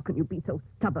 How can you be so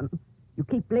stubborn? You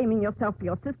keep blaming yourself for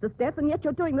your sister's death, and yet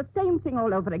you're doing the same thing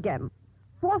all over again.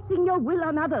 Forcing your will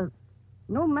on others,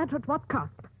 no matter at what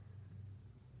cost.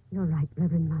 You're right,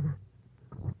 Reverend Mother.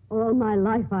 All my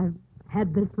life I've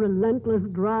had this relentless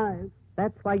drive.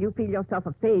 That's why you feel yourself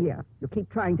a failure. You keep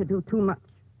trying to do too much.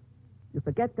 You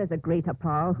forget there's a greater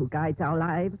power who guides our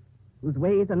lives, whose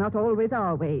ways are not always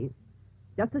our ways.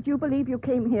 Just as you believe you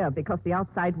came here because the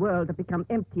outside world had become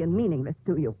empty and meaningless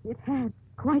to you. It had.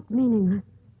 Quite meaningless.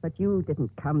 But you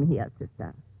didn't come here,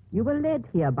 sister. You were led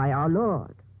here by our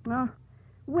Lord.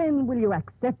 When will you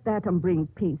accept that and bring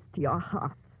peace to your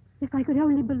heart? If I could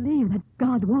only believe that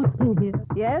God wants me here.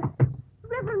 Yes?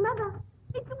 Reverend Mother,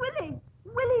 it's Willie.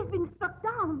 Willie's been struck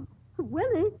down.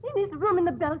 Willie? In his room in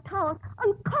the bell tower,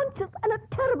 unconscious and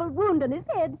a terrible wound on his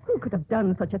head. Who could have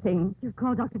done such a thing? You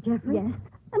called Dr. Jeffrey? Yes,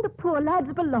 and the poor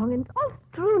lad's belongings all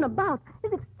strewn about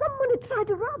as if someone had tried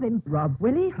to rob him. Rob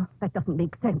Willie? That doesn't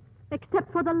make sense.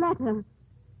 Except for the letter.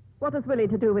 What has Willie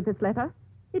to do with this letter?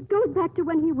 It goes back to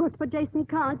when he worked for Jason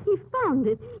Carnes. He found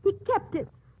it. He kept it.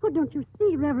 Oh, don't you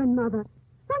see, Reverend Mother?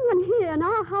 Someone here in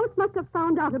our house must have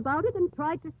found out about it and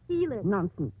tried to steal it.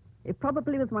 Nonsense. It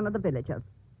probably was one of the villagers.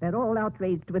 They're all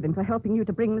outraged with him for helping you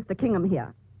to bring Mr. Kingham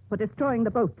here, for destroying the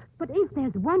boat. But if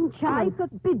there's one chance... I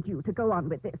forbid you to go on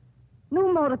with this.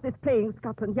 No more of this playing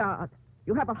Scotland Yard.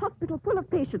 You have a hospital full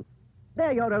of patients.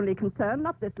 They're your only concern,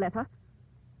 not this letter.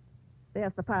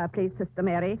 There's the fireplace, Sister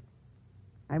Mary.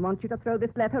 I want you to throw this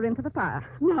letter into the fire.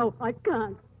 No, I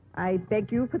can't. I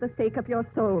beg you for the sake of your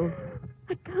soul.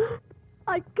 I can't.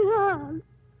 I can't.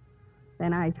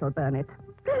 Then I shall burn it.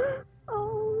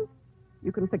 Oh.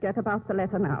 You can forget about the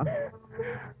letter now.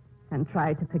 And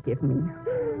try to forgive me.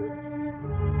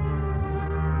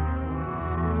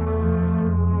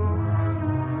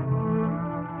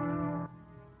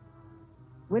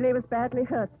 Willie was badly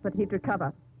hurt, but he'd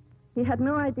recover. He had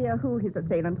no idea who his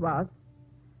assailant was.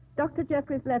 Dr.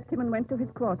 Jeffries left him and went to his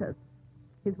quarters.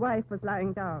 His wife was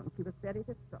lying down. She was very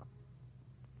distraught.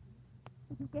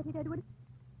 Did you get it, Edward?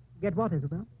 Get what,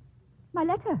 Isabel? My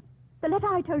letter. The letter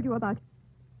I told you about.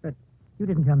 But you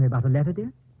didn't tell me about the letter,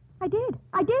 dear. I did.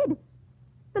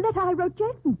 The letter I wrote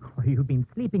Jason. Oh, you've been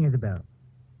sleeping, Isabel.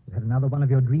 You've had another one of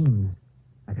your dreams.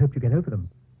 I'd hoped you get over them.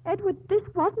 Edward, this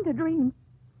wasn't a dream.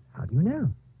 How do you know?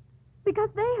 Because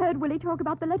they heard Willie talk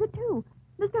about the letter, too.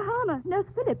 Mr. Harmer, Nurse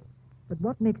Phillips. But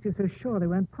what makes you so sure they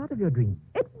weren't part of your dream?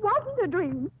 It wasn't a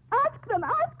dream. Ask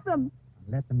them.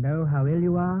 Let them know how ill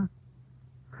you are.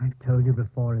 I've told you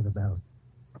before, Isabel.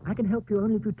 I can help you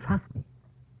only if you trust me.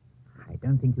 I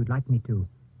don't think you'd like me to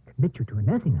commit you to a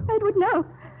nursing home. Edward, no.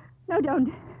 No,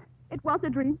 don't. It was a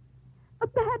dream. A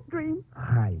bad dream.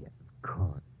 Ah, yes, of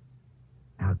course.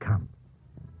 Now, come.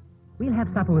 We'll have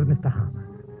supper with Mr. Harmer.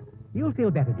 You'll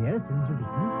feel better, dear, as soon as you've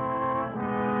eaten.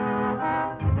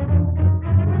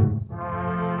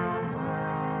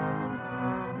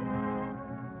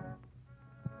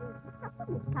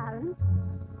 Miss Karen,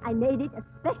 I made it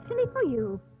especially for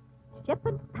you.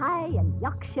 Shepherd's pie and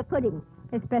Yorkshire pudding.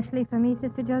 Especially for me,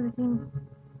 Sister Josephine.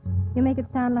 You make it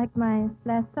sound like my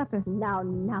last supper. Now,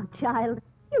 child,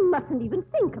 you mustn't even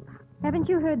think about it. Haven't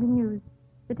you heard the news?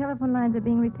 The telephone lines are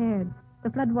being repaired. The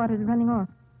floodwaters are running off.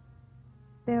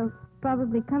 They'll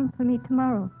probably come for me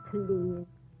tomorrow. Please,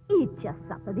 eat your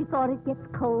supper before it gets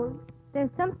cold.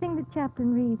 There's something the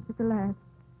chaplain reads at the last.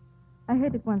 I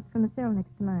heard it once from a cell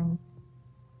next to mine.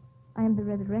 I am the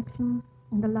resurrection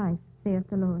and the life, saith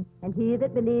the Lord. And he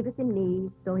that believeth in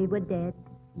me, though he were dead,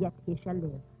 yet he shall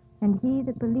live. And he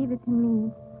that believeth in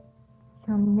me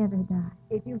shall never die.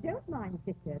 If you don't mind,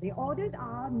 sister, the orders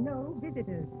are no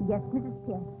visitors. Yes, Mrs.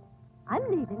 Pierce. I'm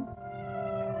leaving.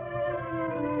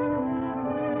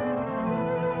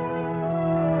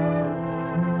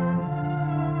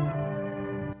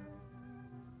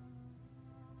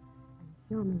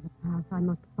 Show me the path I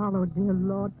must follow, dear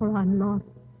Lord, for I'm lost.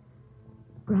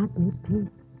 Grant me peace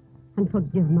and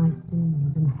forgive my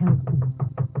sins and help me.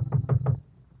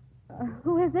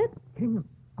 Who is it? Kingham,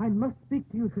 I must speak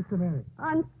to you, Sister Mary.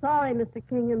 I'm sorry, Mr.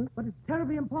 Kingham. But it's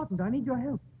terribly important. I need your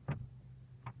help.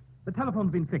 The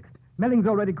telephone's been fixed. Melling's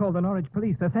already called the Norwich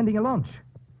police. They're sending a launch.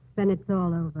 Then it's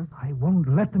all over. I won't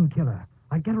let them kill her.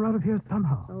 I'll get her out of here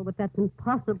somehow. Oh, but that's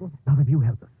impossible. None of you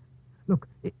help us. Look,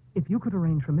 if you could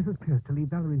arrange for Mrs. Pierce to leave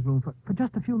Valerie's room for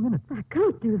just a few minutes. I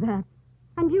can't do that.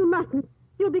 And you mustn't.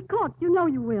 You'll be caught. You know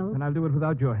you will. And I'll do it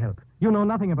without your help. You know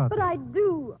nothing about But this. I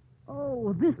do.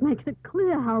 Oh, this makes it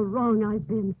clear how wrong I've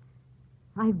been.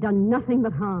 I've done nothing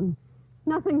but harm.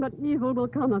 Nothing but evil will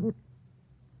come of it.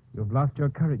 You've lost your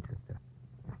courage, sister.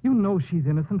 You know she's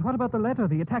innocent. What about the letter,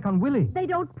 the attack on Willie? They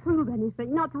don't prove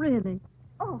anything. Not really.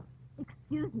 Oh,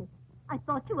 excuse me. I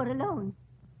thought you were alone.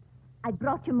 I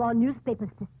brought you more newspapers,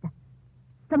 sister.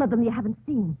 Some of them you haven't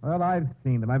seen. Well, I've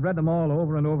seen them. I've read them all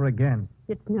over and over again.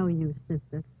 It's no use,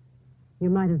 sister. You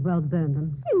might as well burn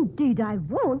them. Indeed, I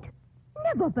won't.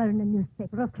 Never burn a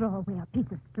newspaper or throw away a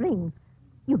piece of string.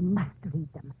 You must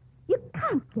read them. You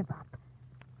can't give up.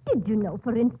 Did you know,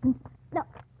 for instance... No.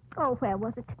 Oh, where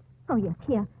was it? Oh, yes,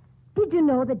 here. Did you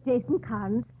know that Jason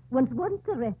Carnes was once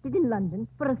arrested in London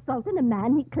for assaulting a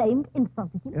man he claimed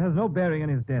insulted him? It has no bearing on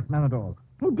his death, none at all.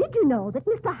 And did you know that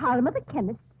Mr. Harmer, the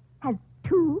chemist, has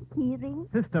 2 key rings?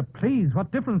 Sister, please,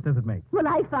 what difference does it make? Well,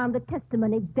 I found the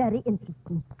testimony very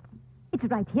interesting. It's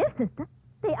right here, sister.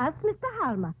 They asked Mr.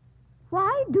 Harmer,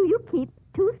 why do you keep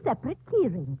 2 separate key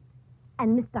rings?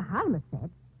 And Mr. Harmer said,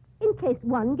 in case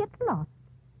one gets lost.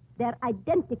 They're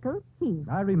identical keys.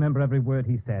 I remember every word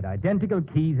he said. Identical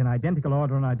keys in identical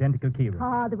order and identical key rings.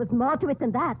 Ah, there was more to it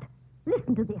than that.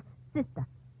 Listen to this, sister.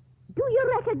 Do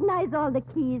you recognize all the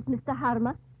keys, Mr.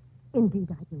 Harmer? Indeed,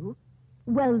 I do.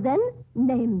 Well, then,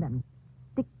 name them.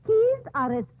 The keys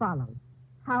are as follows.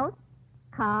 House,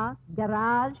 car,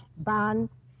 garage, barn,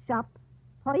 shop,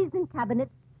 poison cabinet,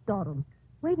 storeroom.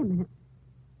 Wait a minute.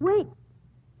 Wait.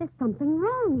 There's something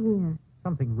wrong here.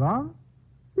 Something wrong?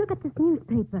 Look at this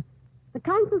newspaper. The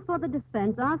counsel for the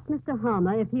defense asked Mr.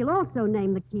 Harmer if he'll also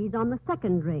name the keys on the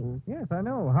second ring. Yes, I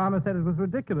know. Harmer said it was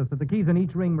ridiculous that the keys on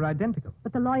each ring were identical.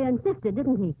 But the lawyer insisted,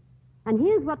 didn't he? And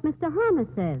here's what Mr. Harmer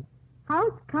says.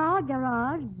 House, car,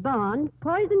 garage, barn,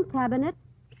 poison cabinet,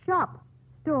 shop,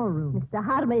 storeroom. Mr.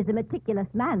 Harmer is a meticulous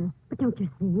man. But don't you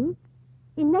see?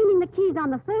 In naming the keys on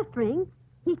the first ring,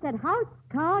 he said house,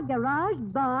 car, garage,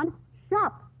 barn,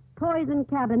 shop, poison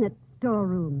cabinet,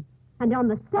 storeroom. And on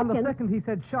the second... On the second, he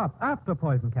said shop after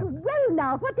poison cabinet. Well,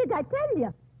 now, what did I tell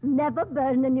you? Never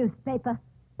burn a newspaper.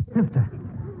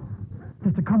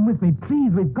 Sister, come with me.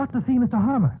 Please, we've got to see Mr.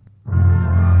 Harmer.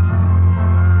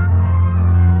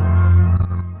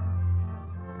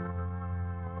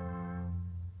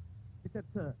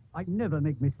 Except, sir, I never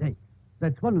make mistakes.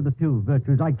 That's one of the few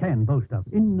virtues I can boast of,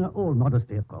 in all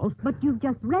modesty, of course. But you've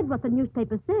just read what the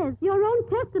newspaper says. Your own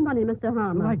testimony, Mr.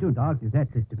 Harmer. Well, I don't argue that,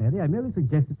 Sister Mary. I merely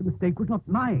suggest that the mistake was not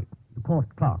mine. The court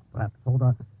clerk, perhaps, or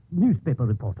the newspaper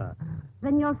reporter.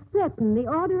 Then you're certain the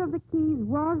order of the keys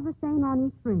was the same on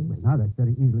each ring? Well, now, that's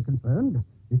very easily confirmed.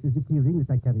 This is the key ring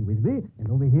that I carry with me,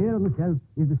 and over here on the shelf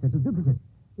is the set of duplicates.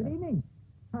 Good evening.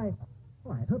 I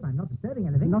hope I'm not disturbing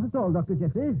anything. Not at all, Dr.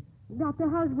 Jeffries. Doctor,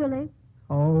 how's Willie?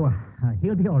 Oh,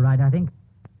 he'll be all right, I think.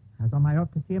 I was on my way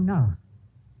up to see him now.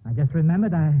 I just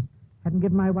remembered I hadn't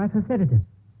given my wife a sedative.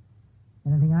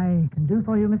 Anything I can do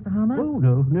for you, Mr. Harmer? Oh,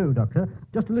 no, Doctor.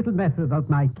 Just a little matter about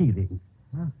my key rings.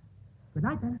 Well, good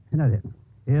night, then. Now then,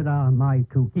 here are my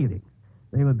 2 key rings.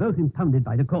 They were both impounded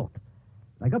by the court.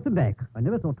 I got them back. I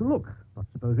never thought to look. But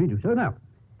suppose we do so now.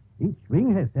 Each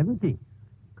ring has 7 keys.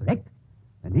 Correct?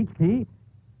 And each key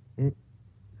is...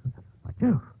 By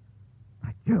Jove.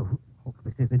 Oh,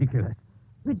 this is ridiculous.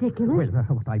 Ridiculous? Well,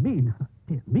 what I mean,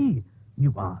 dear me,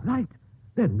 you are right.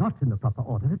 They're not in the proper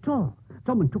order at all.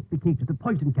 Someone took the key to the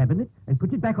poison cabinet and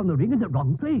put it back on the ring in the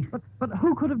wrong place. But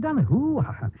who could have done it? Who?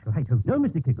 I'm sure I don't know,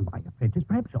 Mr. Kingham. My apprentice,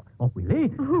 perhaps, or Willie.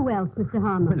 Who else, Mr.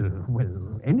 Harmer?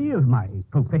 Well, any of my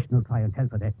professional clientele,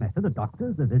 for that matter. The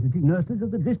doctors, the visiting nurses of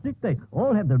the district, they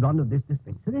all have the run of this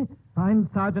dispensary. Find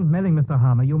Sergeant Melling, Mr.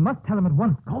 Harmer. You must tell him at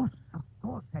once. Of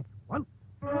course, at once.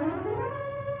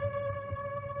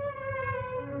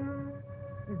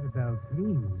 Isabel,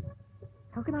 please.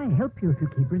 How can I help you if you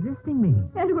keep resisting me?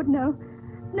 Edward, no.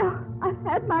 No, I've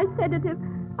had my sedative.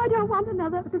 I don't want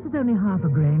another. But this is only half a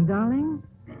grain, darling.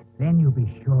 Then you'll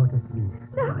be sure to sleep.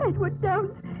 No, Edward,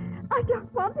 don't. I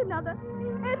don't want another.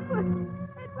 Edward.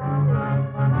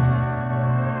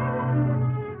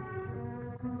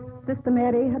 Sister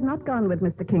Mary had not gone with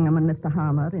Mr. Kingham and Mr.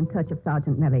 Harmer in search of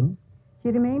Sergeant Melling. She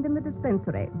remained in the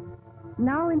dispensary.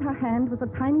 Now in her hand was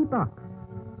a tiny box.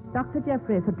 Dr.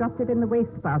 Jeffries had dropped it in the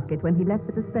wastebasket when he left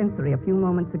the dispensary a few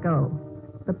moments ago.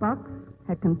 The box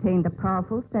had contained a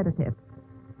powerful sedative.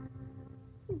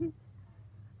 Please,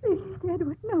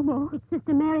 Edward, no more. It's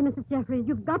Sister Mary, Mrs. Jeffries.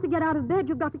 You've got to get out of bed.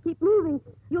 You've got to keep moving.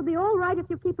 You'll be all right if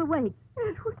you keep awake.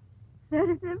 Edward,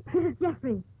 sedative. Mrs.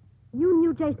 Jeffries, you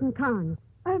knew Jason Carnes.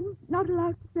 I'm not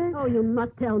allowed to say. Oh, you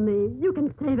must tell me. You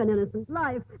can save an innocent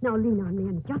life. Now lean on me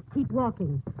and just keep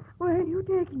walking. Where are you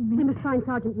taking me? We must find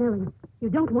Sergeant Melling. You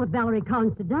don't want Valerie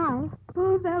Carnes to die.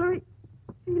 Poor Valerie.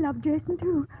 She loved Jason,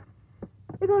 too.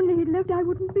 If only he'd lived, I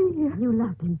wouldn't be here. You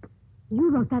loved him. You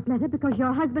wrote that letter because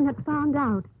your husband had found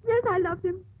out. Yes, I loved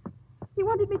him. He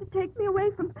wanted me to take me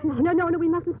away from... No, we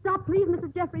mustn't stop. Please,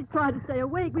 Mrs. Jeffries, try to stay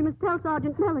awake. We must tell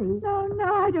Sergeant Melling.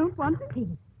 No, I don't want to.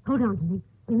 Please, hold on to me.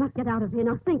 We must get out of here.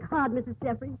 Now, think hard, Mrs.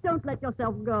 Jeffries. Don't let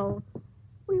yourself go.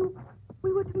 We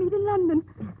were to meet in London.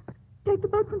 Take the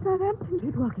boat from Southampton.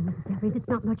 Keep walking, Mrs. Jeffries. It's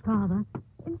not much farther.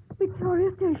 In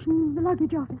Victoria Station, the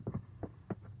luggage office.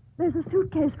 There's a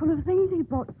suitcase full of things he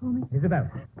bought for me. Isabel.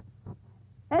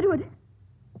 Edward,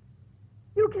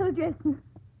 you killed Jason.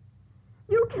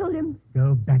 You killed him.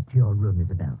 Go back to your room,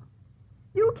 Isabel.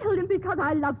 You killed him because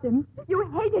I loved him. You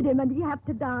hated him and he had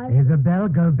to die. Isabel,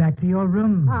 go back to your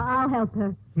room. I'll help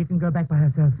her. She can go back by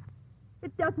herself.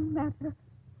 It doesn't matter.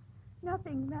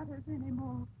 Nothing matters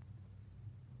anymore.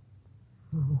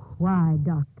 Oh, why,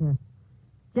 Doctor?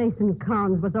 Jason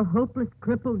Carnes was a hopeless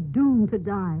cripple doomed to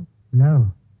die.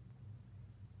 No.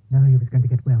 No, he was going to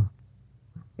get well.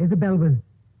 Isabel was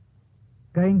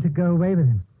going to go away with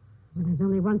him. Well, there's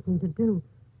only one thing to do.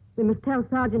 We must tell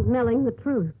Sergeant Melling the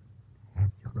truth. Yes,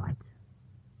 you're right.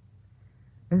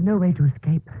 There's no way to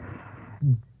escape.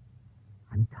 And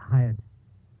I'm tired.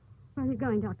 Where are you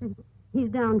going, Doctor? He's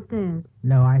downstairs.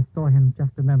 No, I saw him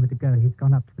just a moment ago. He's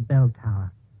gone up to the bell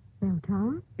tower. Bell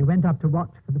tower? He went up to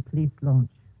watch for the police launch.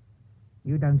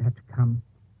 You don't have to come.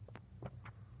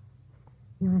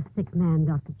 You're a sick man,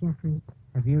 Dr. Jeffries.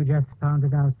 Have you just found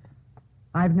it out?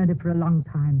 I've known it for a long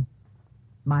time.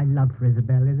 My love for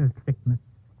Isabel is a sickness.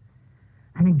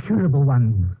 An incurable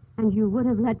one. And you would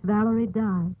have let Valerie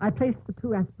die. I placed the 2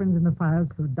 aspirins in the file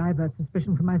to divert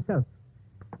suspicion from myself.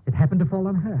 It happened to fall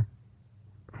on her.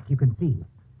 As you can see,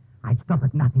 I'd stop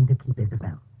at nothing to keep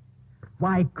Isabel.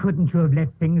 Why couldn't you have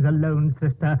let things alone,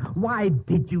 sister? Why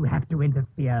did you have to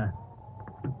interfere?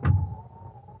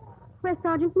 Where's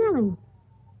Sergeant Melling?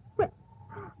 Where?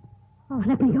 Oh,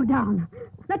 let me go down.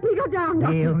 Let me go down,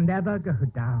 Doctor. He'll never go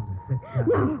down, sister.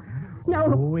 No,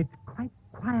 no. Oh, it's quite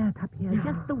quiet up here.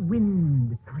 Just the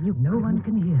wind. No one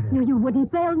can hear us. No, you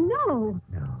wouldn't. They'll know.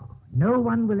 No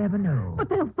one will ever know. But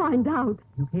they'll find out.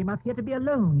 You came up here to be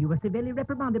alone. You were severely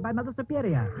reprimanded by Mother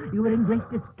Superior. You were in great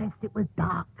distress. It was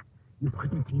dark. You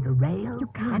couldn't see the rail. You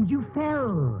can't. And you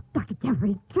fell. Dr.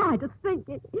 Jeffries, try to think.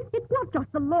 It's not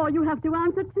just the law you have to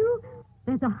answer to.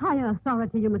 There's a higher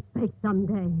authority you must face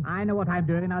someday. I know what I'm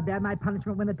doing. I'll bear my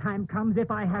punishment when the time comes,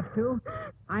 if I have to.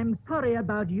 I'm sorry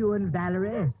about you and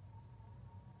Valerie.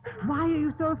 Why are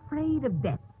you so afraid of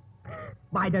death?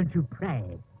 Why don't you pray?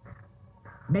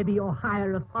 Maybe your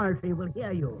higher authority will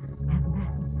hear you. Have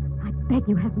mercy. I beg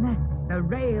you, have mercy. The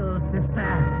rail,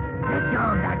 sister. Let go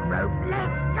of that rope. Let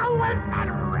go of that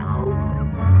rope.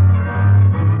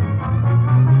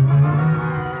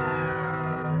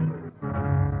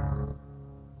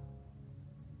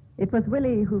 It was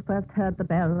Willie who first heard the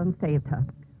bell and saved her.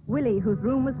 Willie, whose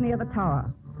room was near the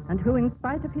tower, and who, in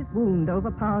spite of his wound,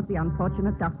 overpowered the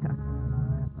unfortunate doctor.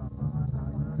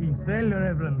 He fell,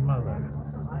 Reverend Mother.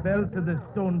 Fell to the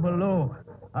stone below.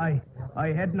 I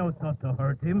had no thought to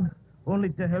hurt him, only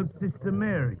to help Sister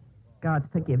Mary. God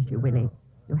forgives you, Willie.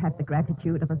 You have the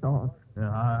gratitude of us all.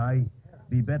 I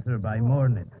be better by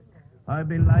morning. I'll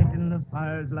be lighting the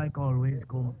fires like always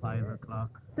come 5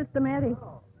 o'clock. Sister Mary.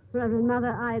 Reverend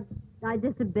Mother, I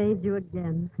disobeyed you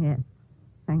again. Yes,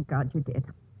 thank God you did.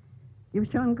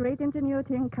 You've shown great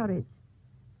ingenuity and courage.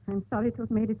 I'm sorry to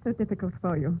have made it so difficult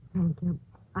for you. Thank you.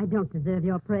 I don't deserve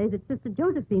your praise. It's Sister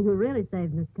Josephine who really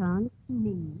saved Miss Carnes.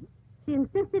 Me? She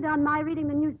insisted on my reading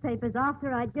the newspapers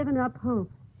after I'd given up hope.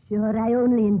 Sure, I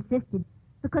only insisted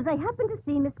because I happened to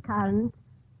see Miss Carnes,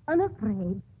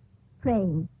 unafraid,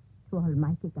 praying to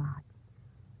Almighty God.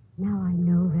 Now I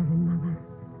know, Reverend Mother.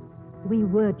 We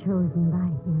were chosen by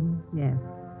Him. Yes,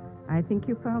 I think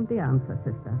you found the answer,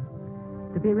 sister.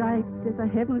 To be right is a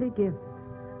heavenly gift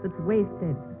that's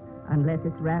wasted unless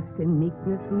it's wrapped in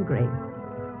meekness and grace.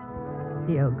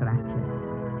 Deo gratias.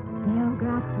 Deo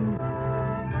gratias.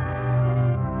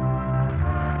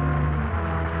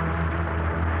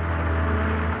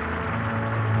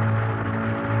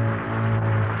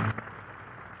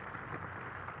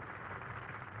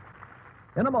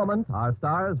 In a moment, our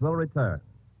stars will return.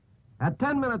 At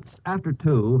 10 minutes after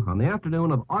 2 on the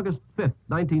afternoon of August 5th,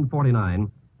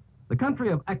 1949, the country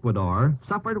of Ecuador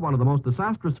suffered one of the most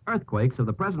disastrous earthquakes of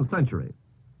the present century.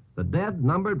 The dead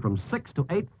numbered from 6,000 to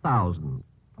 8,000.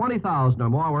 20,000 or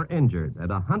more were injured, and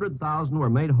 100,000 were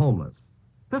made homeless.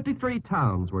 53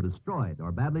 towns were destroyed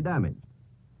or badly damaged.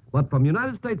 But from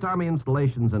United States Army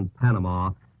installations in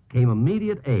Panama came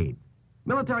immediate aid.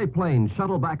 Military planes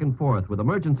shuttled back and forth with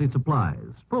emergency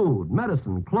supplies, food,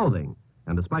 medicine, clothing,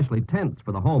 and especially tents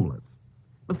for the homeless.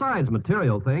 Besides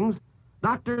material things,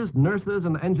 doctors, nurses,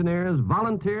 and engineers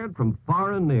volunteered from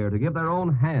far and near to give their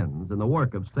own hands in the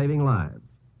work of saving lives.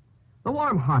 The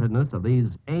warm-heartedness of these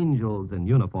angels in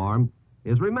uniform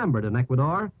is remembered in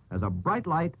Ecuador as a bright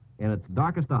light in its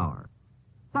darkest hour.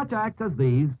 Such acts as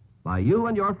these, by you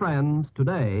and your friends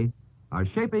today, are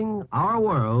shaping our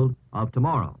world of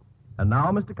tomorrow. And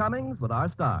now, Mr. Cummings, with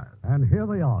our stars. And here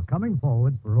they are, coming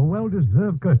forward for a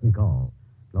well-deserved curtain call.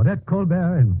 Claudette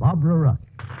Colbert and Barbara Rush.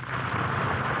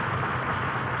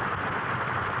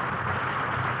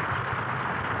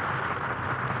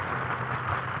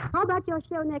 How about your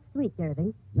show next week,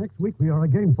 Irving? Next week, we are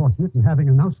again fortunate in having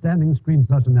an outstanding screen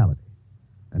personality.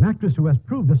 An actress who has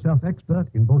proved herself expert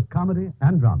in both comedy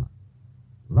and drama.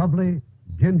 Lovely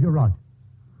Ginger Rogers.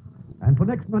 And for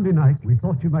next Monday night, we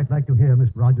thought you might like to hear Miss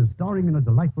Rogers starring in a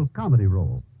delightful comedy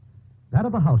role. That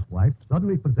of a housewife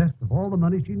suddenly possessed of all the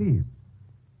money she needs.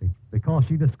 Because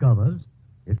she discovers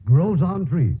it grows on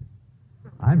trees.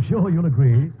 I'm sure you'll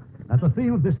agree that the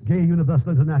theme of this gay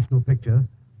Universal International picture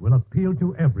will appeal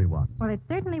to everyone. Well, it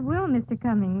certainly will, Mr.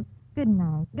 Cummings. Good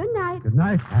night. Good night. Good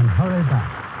night, and hurry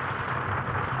back.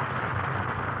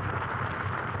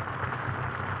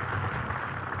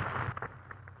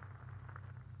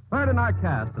 Heard in our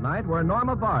cast tonight were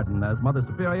Norma Varden as Mother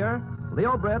Superior,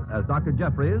 Leo Britt as Dr.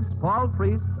 Jeffries, Paul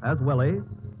Treese as Willie,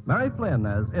 Mary Flynn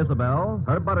as Isabel,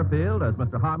 Herb Butterfield as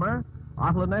Mr. Harmer,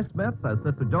 Otto Smith as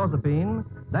Sister Josephine,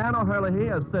 Dan O'Herlihy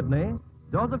as Sidney,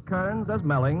 Joseph Kearns as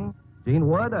Melling, Jean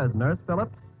Wood as Nurse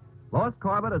Phillips, Lois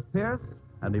Corbett as Pierce,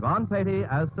 and Yvonne Patey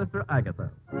as Sister Agatha.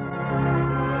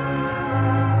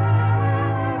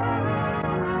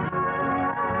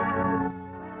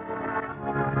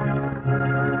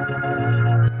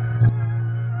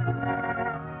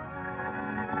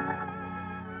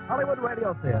 Hollywood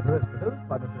Radio Theater is produced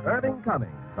by Mr. Irving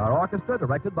Cummings, our orchestra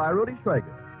directed by Rudy Schrager.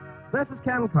 This is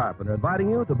Ken Carpenter inviting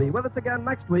you to be with us again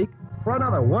next week for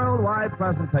another worldwide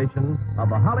presentation of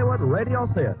the Hollywood Radio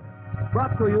Theater,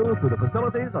 brought to you through the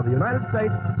facilities of the United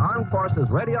States Armed Forces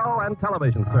Radio and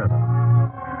Television Service.